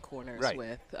cutting corners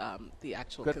with the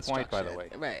actual construction. Good point, by the way.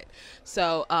 Right.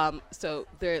 So so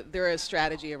there is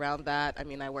strategy around that. I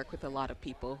mean, I work with a lot of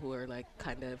people who are like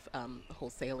kind of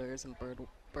wholesalers and bird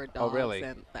dogs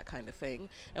and that kind of thing.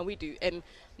 And we do, and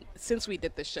since we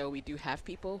did the show, we do have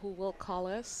people who will call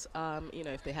us,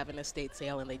 if they have an estate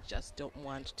sale and they just don't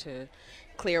want to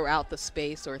clear out the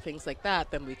space or things like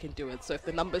that, then we can do it. So if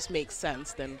the numbers make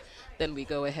sense, then we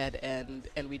go ahead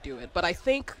and we do it. But I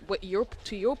think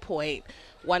to your point,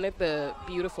 one of the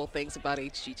beautiful things about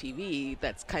HGTV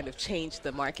that's kind of changed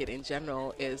the market in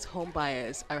general is home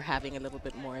buyers are having a little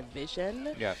bit more vision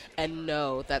and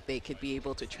know that they could be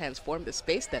able to transform the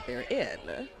space that they're in.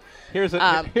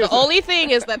 The only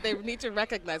thing is that they need to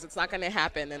recognize it's not going to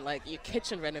happen, and like your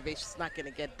kitchen renovation is not going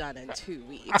to get done in 2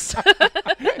 weeks.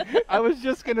 I was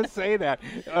just going to say that,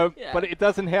 but it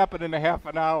doesn't happen in a half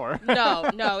an hour.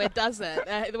 No, it doesn't.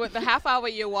 The half hour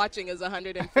you're watching is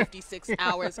 156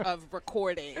 hours of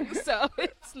recording, so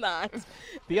it's not.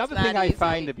 The other thing I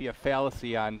find to be a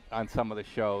fallacy on some of the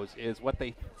shows is what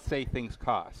they say things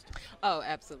cost. Oh,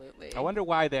 absolutely. I wonder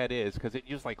why that is, because it's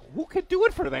just like, who could do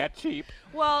it for that cheap?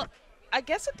 Well, I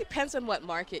guess it depends on what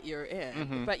market you're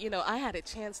in. But, I had a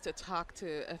chance to talk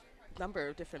to a number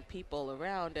of different people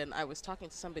around, and I was talking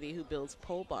to somebody who builds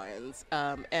pole barns,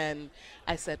 and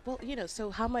I said, well, so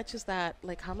how much is that,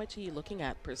 like, how much are you looking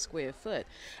at per square foot?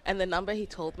 And the number he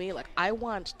told me, like, I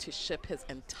want to ship his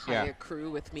entire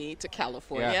crew with me to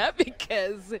California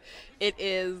because it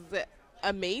is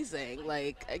amazing.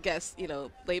 Like, I guess,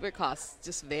 labor costs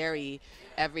just vary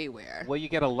everywhere. Well, you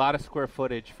get a lot of square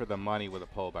footage for the money with a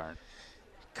pole barn.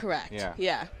 Correct.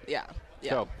 Yeah.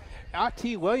 So,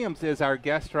 Ati Williams is our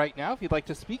guest right now. If you'd like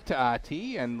to speak to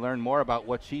Ati and learn more about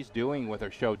what she's doing with her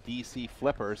show DC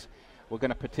Flippers, we're going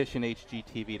to petition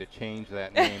HGTV to change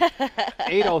that name.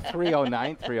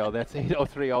 803-0930. That's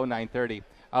 803-0930.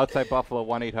 Outside Buffalo,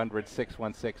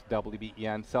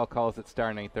 1-800-616-WBEN. Cell calls at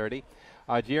star 930.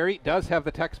 Jerry does have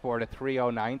the text board at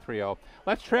 30930.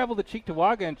 Let's travel to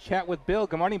Cheektowaga and chat with Bill.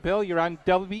 Good morning, Bill. You're on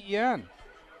WBEN.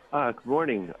 Good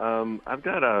morning. I've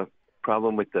got a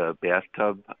problem with the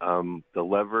bathtub. The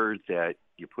lever that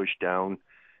you push down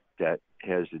that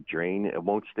has a drain, it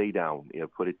won't stay down. You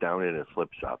put it down and it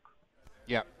flips up.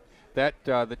 Yeah. That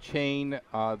the chain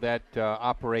that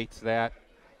operates that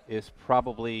is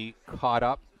probably caught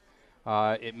up.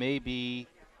 It may be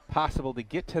possible to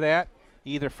get to that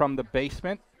either from the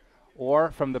basement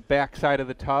or from the back side of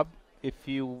the tub, if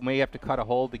you may have to cut a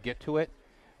hole to get to it.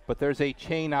 But there's a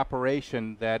chain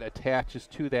operation that attaches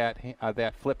to that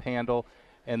that flip handle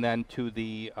and then to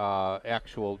the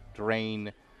actual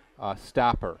drain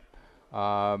stopper.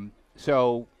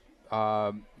 So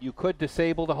you could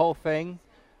disable the whole thing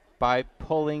by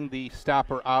pulling the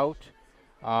stopper out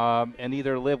and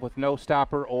either live with no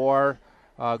stopper or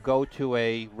go to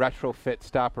a retrofit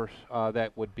stopper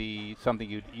that would be something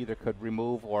you either could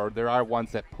remove, or there are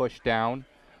ones that push down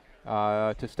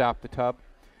to stop the tub.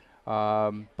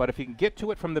 But if you can get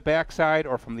to it from the backside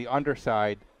or from the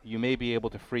underside, you may be able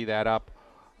to free that up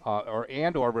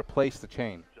or replace the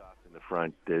chain. In the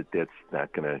front, that's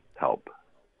not going to help.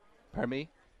 Pardon me?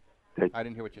 I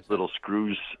didn't hear what you said. Little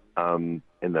screws in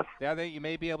the... Yeah, you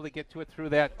may be able to get to it through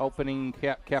that opening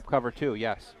cap cover too,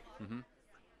 yes. Mm-hmm.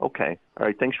 Okay. All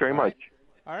right. Thanks very much.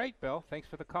 All right, Bill. Thanks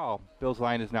for the call. Bill's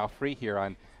line is now free here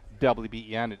on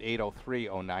WBEN at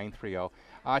 803-0930.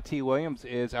 Ati Williams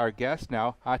is our guest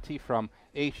now. Ati from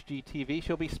HGTV.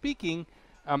 She'll be speaking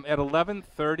At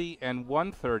 11:30 and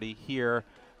 1:30 here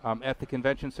at the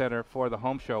Convention Center for the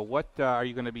Home Show. What are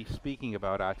you going to be speaking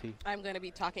about, Ati? I'm going to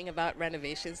be talking about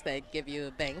renovations that give you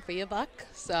a bang for your buck.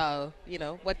 So,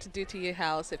 what to do to your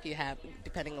house if you have,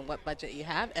 depending on what budget you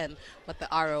have, and what the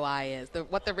ROI is,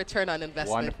 what the return on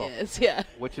investment is. Yeah.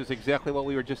 Which is exactly what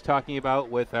we were just talking about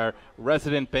with our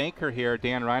resident banker here,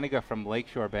 Dan Reiniger from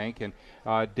Lakeshore Bank. And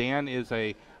Dan is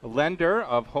a lender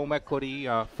of home equity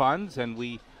funds, and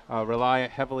we rely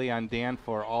heavily on Dan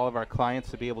for all of our clients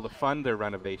to be able to fund their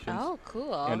renovations. Oh,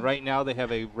 cool. And right now they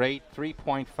have a rate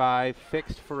 3.5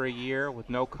 fixed for a year with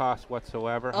no cost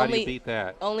whatsoever. How do you beat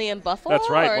that? Only in Buffalo? That's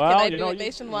right. Or well, can I do it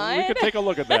nationwide? We could take a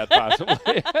look at that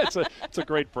possibly. It's a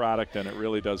great product, and it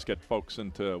really does get folks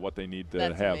into what they need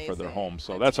to have for their home.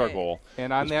 So that's our goal.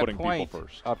 And on that putting point people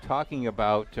first. of talking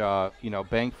about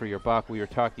bang for your buck, we were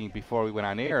talking before we went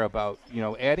on air about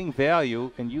adding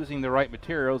value and using the right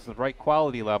materials, the right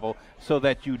quality level, so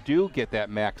that you do get that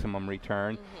maximum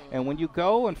return. And when you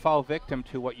go and fall victim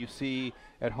to what you see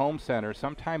at home centers,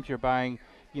 sometimes you're buying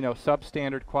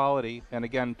substandard quality, and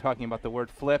again talking about the word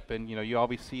flip, and you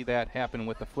always see that happen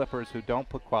with the flippers who don't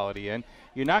put quality in.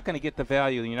 You're not going to get the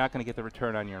value, and you're not going to get the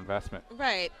return on your investment.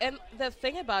 Right, and the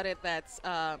thing about it that's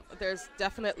there's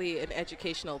definitely an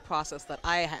educational process that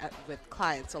I have with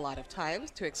clients a lot of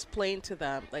times to explain to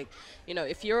them, like,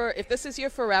 if this is your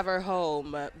forever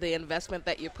home, the investment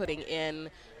that you're putting in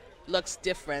looks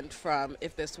different from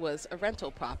if this was a rental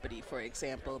property, for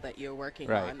example, that you're working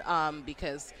on.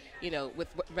 Because, with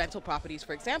rental properties,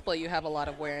 for example, you have a lot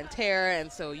of wear and tear,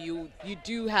 and so you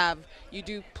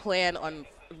do plan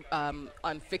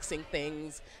on fixing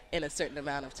things in a certain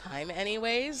amount of time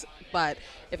anyways. But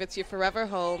if it's your forever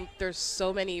home, there's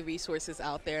so many resources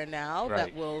out there now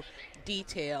that will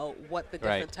detail what the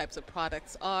different types of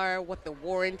products are, what the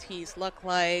warranties look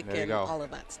like, and all of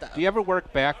that stuff. Do you ever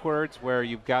work backwards where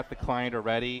you've got the client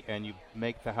already and you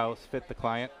make the house fit the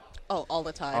client? Oh, all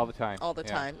the time. All the time. All the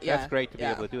time, yeah. That's great to be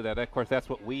able to do that. Of course, that's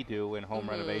what we do in home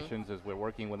renovations is we're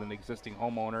working with an existing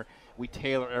homeowner. We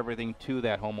tailor everything to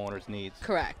that homeowner's needs.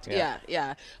 Correct,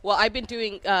 yeah. Well, I've been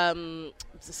doing,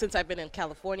 since I've been in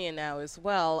California now as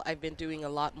well, I've been doing a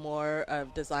lot more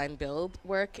of design build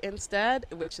work instead,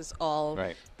 which is all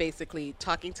basically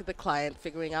talking to the client,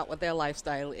 figuring out what their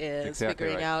lifestyle is,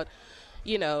 figuring out,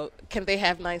 can they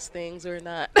have nice things or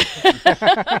not?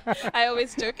 I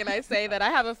always joke and I say that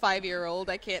I have a 5-year-old.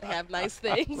 I can't have nice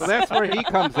things. Well, that's where he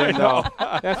comes in, though.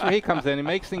 That's where he comes in. He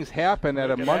makes things happen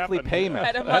at a monthly payment.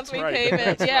 At a monthly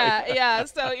payment, yeah.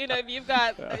 So,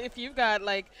 if you've got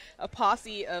like a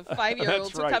posse of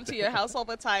 5-year-olds who come to your house all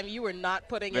the time, you are not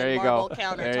putting in marble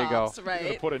countertops, right? You're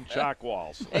going to put in chalk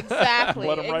walls. Exactly.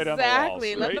 Let them write on the walls.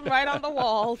 Let them write on the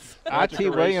walls. Ati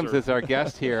Williams is our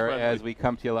guest here as we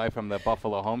come to you live from the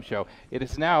Buffalo Home Show. It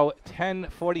is now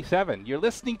 10:47. You're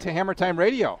listening to Hammer Time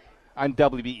Radio on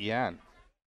WBEN.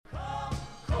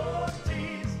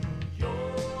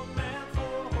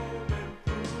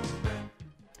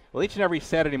 Well, each and every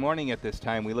Saturday morning at this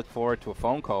time, we look forward to a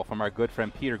phone call from our good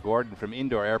friend Peter Gordon from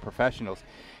Indoor Air Professionals.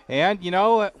 And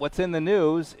what's in the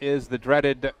news is the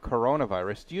dreaded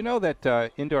coronavirus. Do you know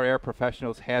that Indoor Air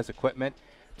Professionals has equipment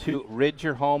to rid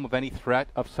your home of any threat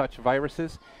of such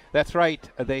viruses? That's right.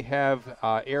 They have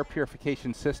air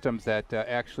purification systems that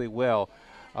actually will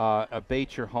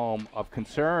abate your home of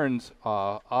concerns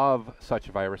of such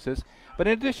viruses. But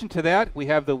in addition to that, we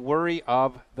have the worry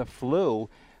of the flu.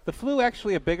 The flu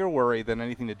actually a bigger worry than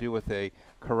anything to do with a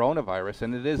coronavirus,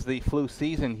 and it is the flu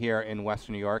season here in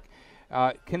Western New York.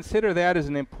 Consider that as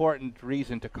an important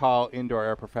reason to call Indoor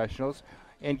Air Professionals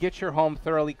and get your home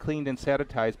thoroughly cleaned and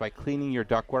sanitized by cleaning your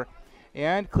ductwork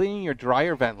and cleaning your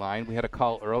dryer vent line. We had a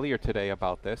call earlier today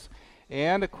about this.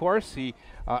 And, of course, the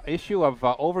issue of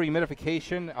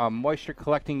over-humidification, moisture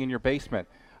collecting in your basement.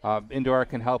 Indoor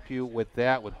can help you with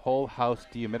that with whole house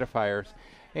dehumidifiers.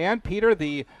 And, Peter,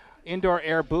 the indoor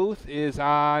air booth is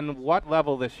on what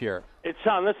level this year? It's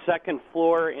on the second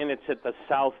floor, and it's at the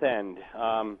south end.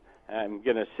 I'm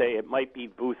going to say it might be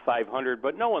booth 500,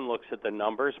 but no one looks at the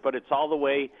numbers. But it's all the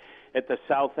way at the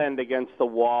south end against the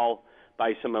wall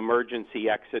by some emergency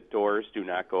exit doors. Do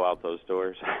not go out those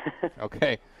doors.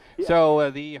 Okay. Yeah.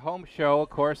 So the home show, of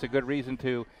course, a good reason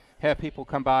to have people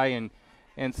come by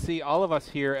and see all of us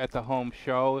here at the home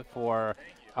show for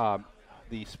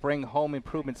the spring home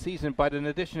improvement season. But in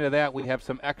addition to that, we have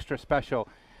some extra special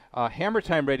Hammer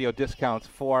Time Radio discounts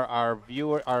for our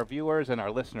viewers and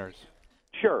our listeners.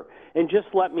 Sure. And just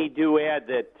let me add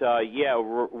that,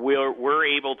 we're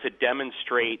able to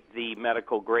demonstrate the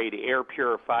medical-grade air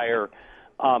purifier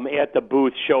at the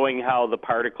booth, showing how the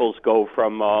particles go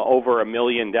from over 1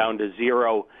 million down to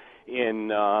 0 in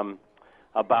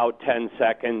about 10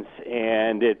 seconds,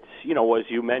 and it's, as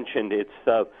you mentioned, it's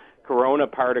the corona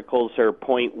particles are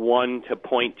 0.1 to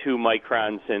 0.2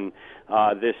 microns, and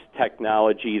this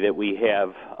technology that we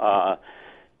have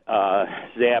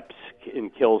zaps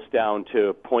and kills down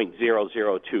to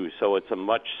 0.002, so it's a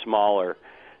much smaller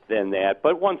than that.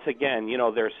 But once again,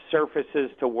 there's surfaces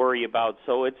to worry about,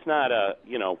 so it's not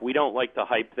we don't like to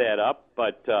hype that up,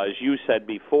 but as you said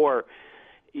before,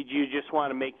 you just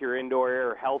want to make your indoor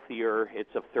air healthier.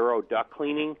 It's a thorough duct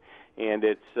cleaning, and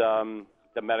it's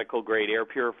the medical-grade air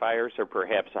purifiers or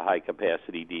perhaps a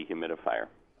high-capacity dehumidifier.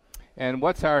 And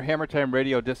what's our Hammer Time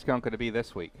Radio discount going to be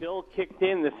this week? Bill kicked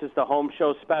in. This is the home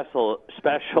show special.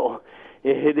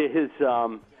 It is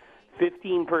 15%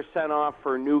 off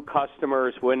for new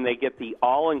customers when they get the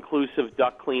all-inclusive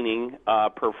duct cleaning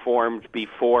performed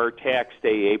before tax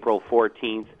day, April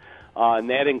 14th. And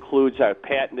that includes our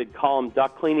patented column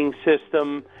duct cleaning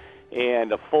system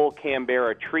and a full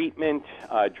Canberra treatment,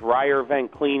 dryer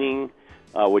vent cleaning,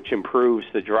 which improves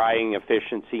the drying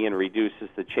efficiency and reduces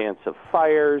the chance of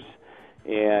fires.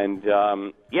 And,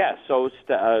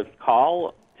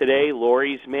 call today.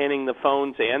 Lori's manning the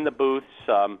phones and the booths.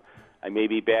 I may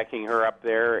be backing her up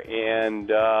there,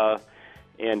 and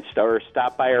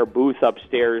stop by our booth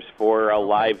upstairs for a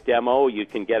live demo. You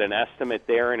can get an estimate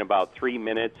there in about 3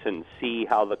 minutes and see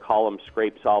how the column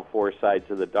scrapes all four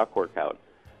sides of the ductwork out.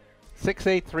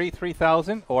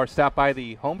 683-3000 or stop by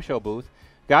the home show booth.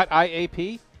 Got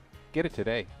IAP? Get it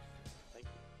today.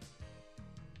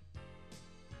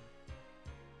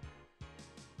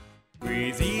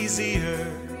 Breathe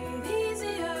easier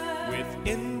with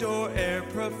indoor air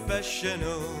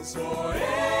professionals. For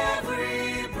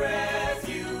every breath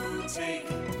you take.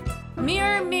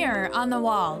 Mirror, mirror on the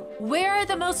wall, where are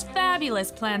the most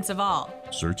fabulous plants of all?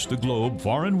 Search the globe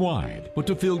far and wide, but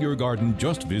to fill your garden,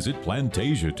 just visit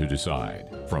Plantasia to decide.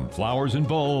 From flowers and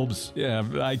bulbs,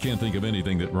 I can't think of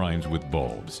anything that rhymes with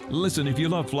bulbs. Listen, if you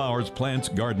love flowers, plants,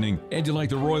 gardening, and you like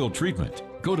the royal treatment,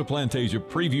 go to Plantasia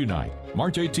Preview Night,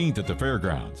 March 18th at the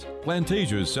Fairgrounds.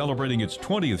 Plantasia is celebrating its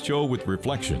 20th show with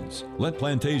Reflections. Let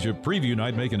Plantasia Preview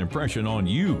Night make an impression on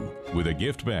you with a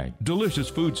gift bag, delicious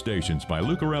food stations by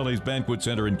Lucarelli's Banquet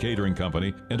Center and Catering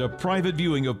Company, and a private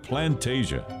viewing of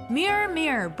Plantasia. Mirror,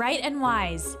 mirror, bright and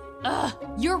wise. Ugh,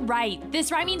 you're right.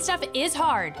 This rhyming stuff is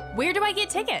hard. Where do I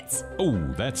get tickets? Oh,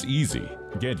 that's easy.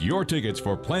 Get your tickets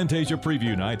for Plantasia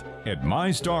Preview Night at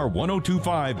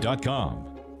mystar1025.com.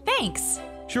 Thanks.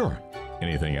 Sure.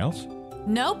 Anything else?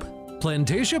 Nope.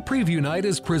 Plantasia Preview Night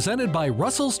is presented by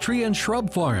Russell's Tree and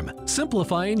Shrub Farm,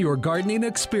 simplifying your gardening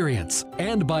experience,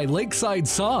 and by Lakeside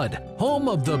Sod, home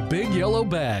of the Big Yellow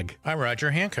Bag. I'm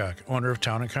Roger Hancock, owner of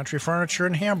Town & Country Furniture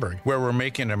in Hamburg, where we're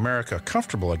making America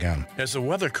comfortable again. As the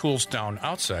weather cools down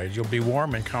outside, you'll be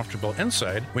warm and comfortable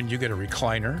inside when you get a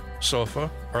recliner,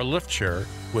 sofa, or lift chair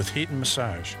with heat and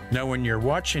massage. Now, when you're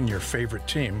watching your favorite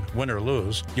team, win or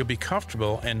lose, you'll be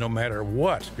comfortable, and no matter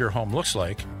what your home looks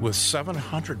like, with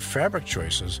 700 fabric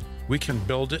choices, we can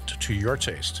build it to your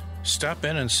taste. Stop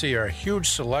in and see our huge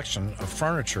selection of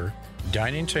furniture,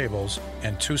 dining tables,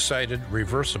 and two-sided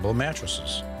reversible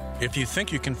mattresses. If you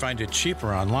think you can find it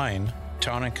cheaper online,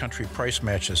 Town & Country price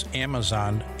matches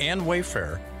Amazon and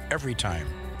Wayfair every time,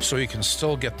 so you can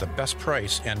still get the best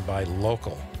price and buy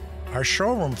local. Our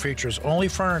showroom features only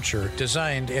furniture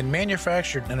designed and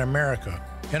manufactured in America.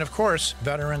 And of course,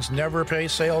 veterans never pay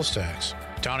sales tax.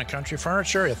 Town & Country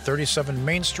Furniture at 37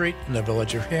 Main Street in the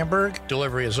village of Hamburg.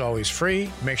 Delivery is always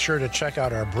free. Make sure to check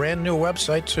out our brand new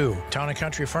website too. Town &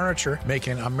 Country Furniture,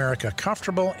 making America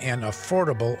comfortable and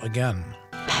affordable again.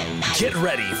 Get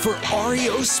ready for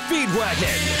REO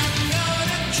Speedwagon.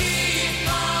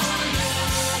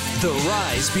 The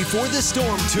Rise Before the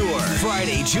Storm Tour.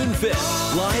 Friday, June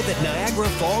 5th. Live at Niagara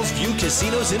Falls View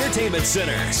Casino's Entertainment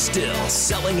Center. Still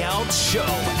selling out show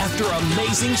after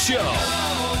amazing show.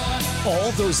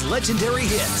 All those legendary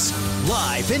hits.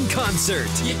 Live in concert.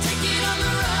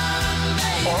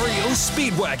 REO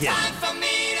Speedwagon.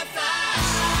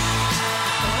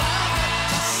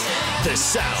 The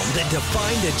sound that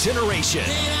defined a generation.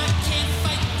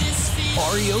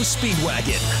 REO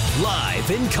Speedwagon, live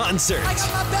in concert. I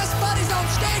got my best buddies on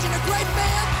stage and a great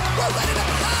band. We're ready to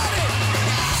party.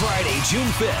 Friday, June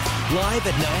 5th, live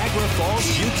at Niagara Falls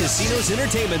View Casino's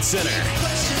Entertainment Center.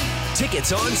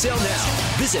 Tickets on sale now.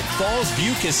 Visit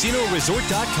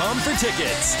fallsviewcasinoresort.com for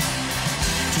tickets.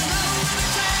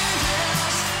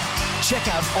 Check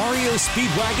out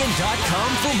REOSpeedwagon.com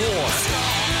for more.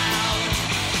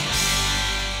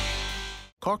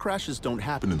 Car crashes don't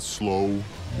happen in slow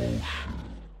motion.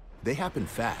 They happen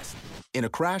fast. In a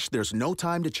crash, there's no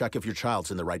time to check if your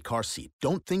child's in the right car seat.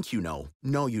 Don't think you know.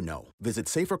 Know you know. Visit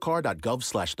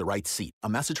safercar.gov/the-right-seat. A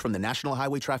message from the National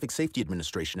Highway Traffic Safety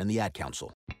Administration and the Ad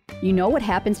Council. You know what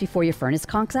happens before your furnace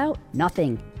conks out?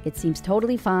 Nothing. It seems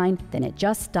totally fine, then it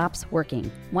just stops working.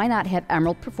 Why not have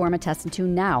Emerald perform a test and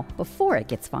tune now before it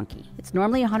gets funky? It's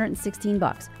normally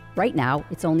 $116. Right now,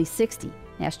 it's only $60.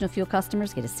 National Fuel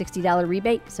customers get a $60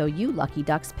 rebate, so you lucky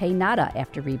ducks pay nada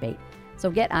after rebate. So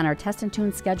get on our test and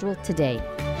tune schedule today.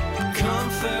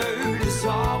 Comfort is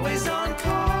always on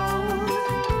call.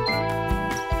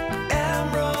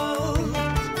 Emerald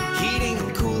Heating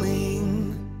and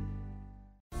Cooling.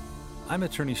 I'm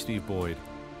attorney Steve Boyd.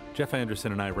 Jeff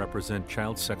Anderson and I represent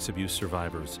child sex abuse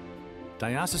survivors.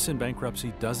 Diocesan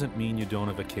bankruptcy doesn't mean you don't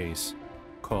have a case.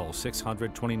 Call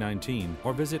 600-2019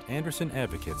 or visit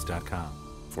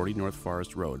andersonadvocates.com. 40 North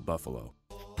Forest Road, Buffalo.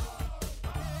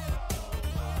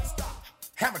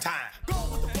 Hammer time.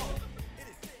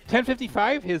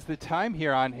 10:55 is the time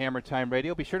here on Hammer Time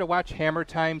Radio. Be sure to watch Hammer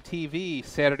Time TV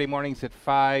Saturday mornings at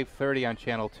 5:30 on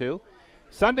Channel 2.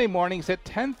 Sunday mornings at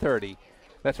 10:30.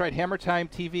 That's right, Hammer Time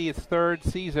TV, its third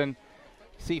season.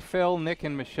 See Phil, Nick,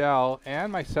 and Michelle,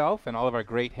 and myself, and all of our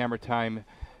great Hammer Time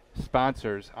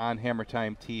sponsors on Hammer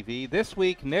Time TV. This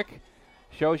week, Nick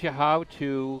shows you how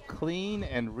to clean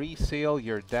and reseal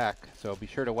your deck. So be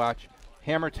sure to watch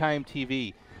Hammer Time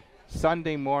TV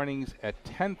Sunday mornings at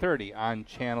 10:30 on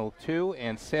Channel 2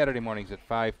 and Saturday mornings at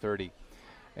 5:30.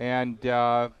 And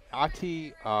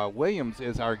Ati Williams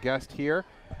is our guest here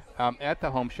at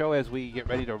the home show as we get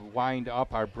ready to wind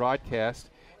up our broadcast.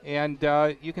 And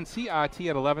you can see Ati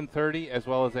at 11:30 as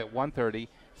well as at 1:30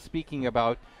 speaking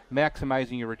about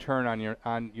maximizing your return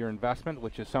on your investment,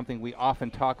 which is something we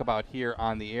often talk about here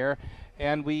on the air.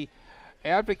 And we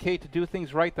advocate to do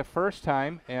things right the first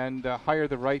time and hire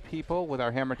the right people with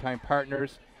our Hammer Time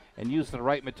partners and use the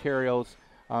right materials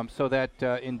so that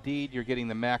indeed you're getting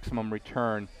the maximum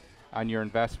return on your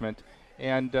investment.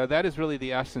 And that is really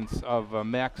the essence of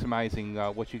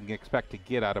maximizing what you can expect to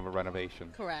get out of a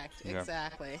renovation. Correct. Yeah.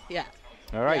 Exactly. Yeah.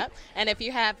 All right. Yep. And if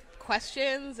you have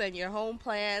questions and your home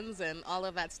plans and all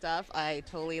of that stuff, I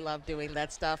totally love doing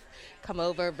that stuff. Come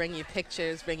over, bring your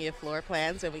pictures, bring your floor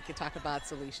plans, and we can talk about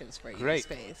solutions for your Great.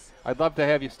 space. I'd love to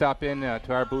have you stop in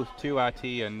to our booth too,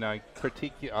 Ati, and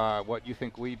critique what you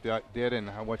think we did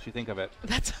and what you think of it.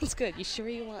 That sounds good. You sure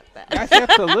you want that? Yes,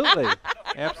 absolutely.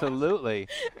 Absolutely.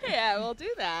 Yeah, we'll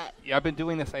do that. Yeah, I've been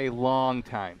doing this a long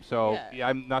time, so Yeah.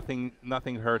 I'm nothing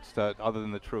hurts other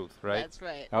than the truth, right? That's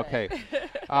right. Okay.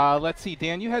 Let's see,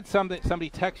 Dan, you had somebody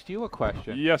text you a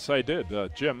question. Yes, I did.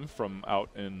 Jim from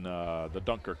out in the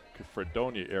Dunker,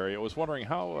 Fredonia area was wondering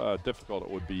how difficult it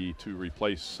would be to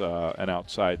replace an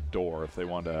outside door if they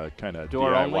want to kind of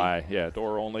Door DIY. only? Yeah,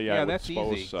 door only. Yeah, I that's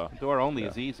would easy. suppose, Door only yeah.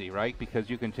 is easy, right? Because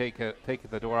you can take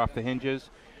the door off the hinges,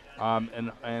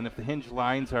 and if the hinge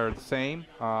lines are the same,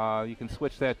 you can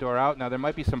switch that door out. Now there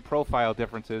might be some profile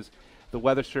differences. The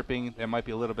weather stripping, there might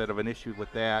be a little bit of an issue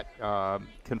with that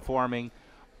conforming.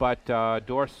 But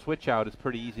door switch out is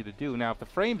pretty easy to do. Now, if the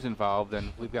frame's involved,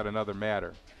 then we've got another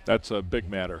matter. That's a big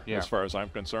matter Yeah. as far as I'm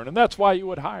concerned, and that's why you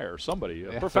would hire somebody, a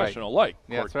That's professional right.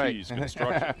 like That's Cortese right.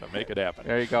 Construction to make it happen.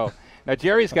 There you go. Now,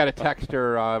 Jerry's got a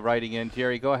texter writing in.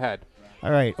 Jerry, go ahead.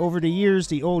 All right. Over the years,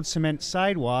 the old cement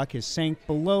sidewalk has sank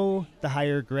below the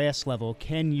higher grass level.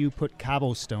 Can you put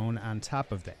cobblestone on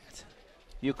top of that?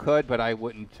 You could, but I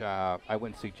wouldn't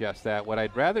suggest that. What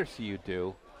I'd rather see you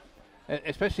do,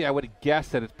 especially I would guess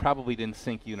that it probably didn't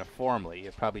sink uniformly.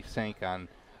 It probably sank on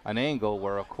an angle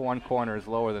where one corner is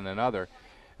lower than another.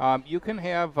 You can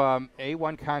have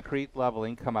A1 concrete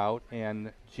leveling come out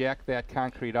and jack that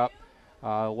concrete up.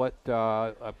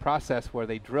 A process where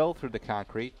they drill through the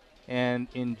concrete and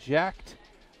inject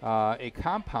a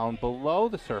compound below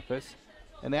the surface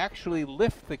and actually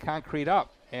lift the concrete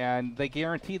up, and they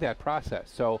guarantee that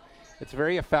process. So it's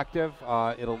very effective.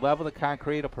 It'll level the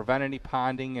concrete, it'll prevent any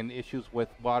ponding and issues with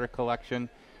water collection,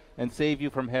 and save you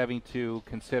from having to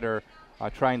consider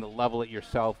trying to level it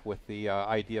yourself with the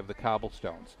idea of the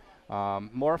cobblestones.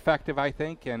 More effective, I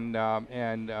think, and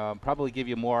probably give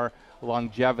you more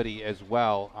longevity as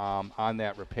well on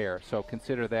that repair. So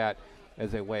consider that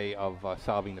as a way of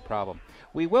solving the problem.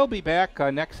 We will be back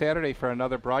next Saturday for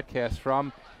another broadcast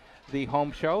from the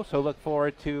home show, so look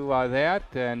forward to that,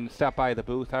 and stop by the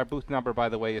booth. Our booth number, by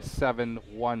the way, is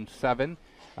 717.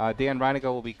 Dan Reiniger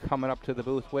will be coming up to the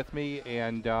booth with me,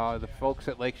 and the folks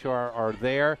at Lakeshore are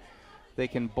there. They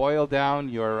can boil down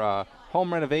your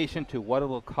home renovation to what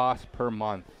it'll cost per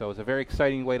month. So it's a very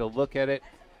exciting way to look at it.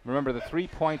 Remember, the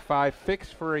 3.5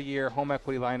 fixed for a year home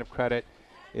equity line of credit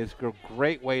is a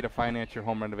great way to finance your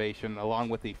home renovation, along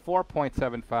with the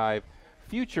 4.75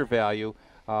 future value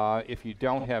if you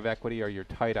don't have equity or you're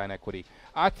tight on equity.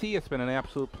 Ati, it's been an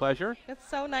absolute pleasure. It's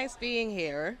so nice being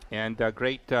here. And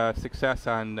great success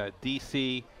on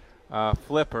DC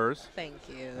Flippers. Thank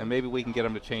you. And maybe we can get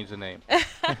them to change the name.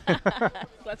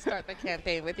 Let's start the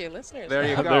campaign with your listeners. There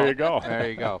you go. There you go. There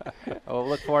you go. We'll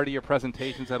look forward to your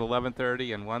presentations at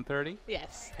 11:30 and 1:30.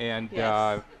 Yes. And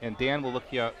Yes. And Dan will look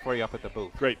for you up at the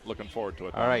booth. Great. Looking forward to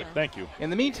it. All right. Thank you. In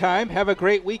the meantime, have a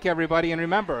great week, everybody. And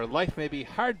remember, life may be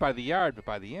hard by the yard, but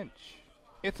by the inch,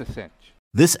 it's a cinch.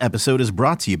 This episode is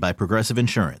brought to you by Progressive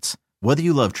Insurance. Whether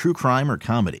you love true crime or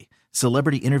comedy,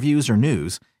 celebrity interviews or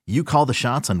news, you call the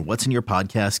shots on what's in your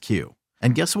podcast queue.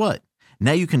 And guess what?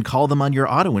 Now you can call them on your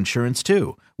auto insurance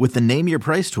too with the Name Your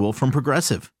Price tool from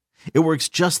Progressive. It works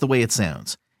just the way it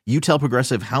sounds. You tell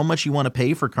Progressive how much you want to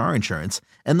pay for car insurance,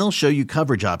 and they'll show you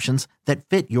coverage options that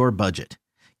fit your budget.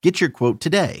 Get your quote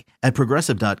today at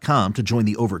Progressive.com to join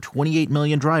the over 28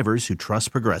 million drivers who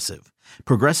trust Progressive.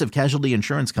 Progressive Casualty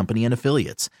Insurance Company and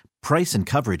Affiliates. Price and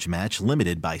coverage match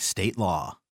limited by state law.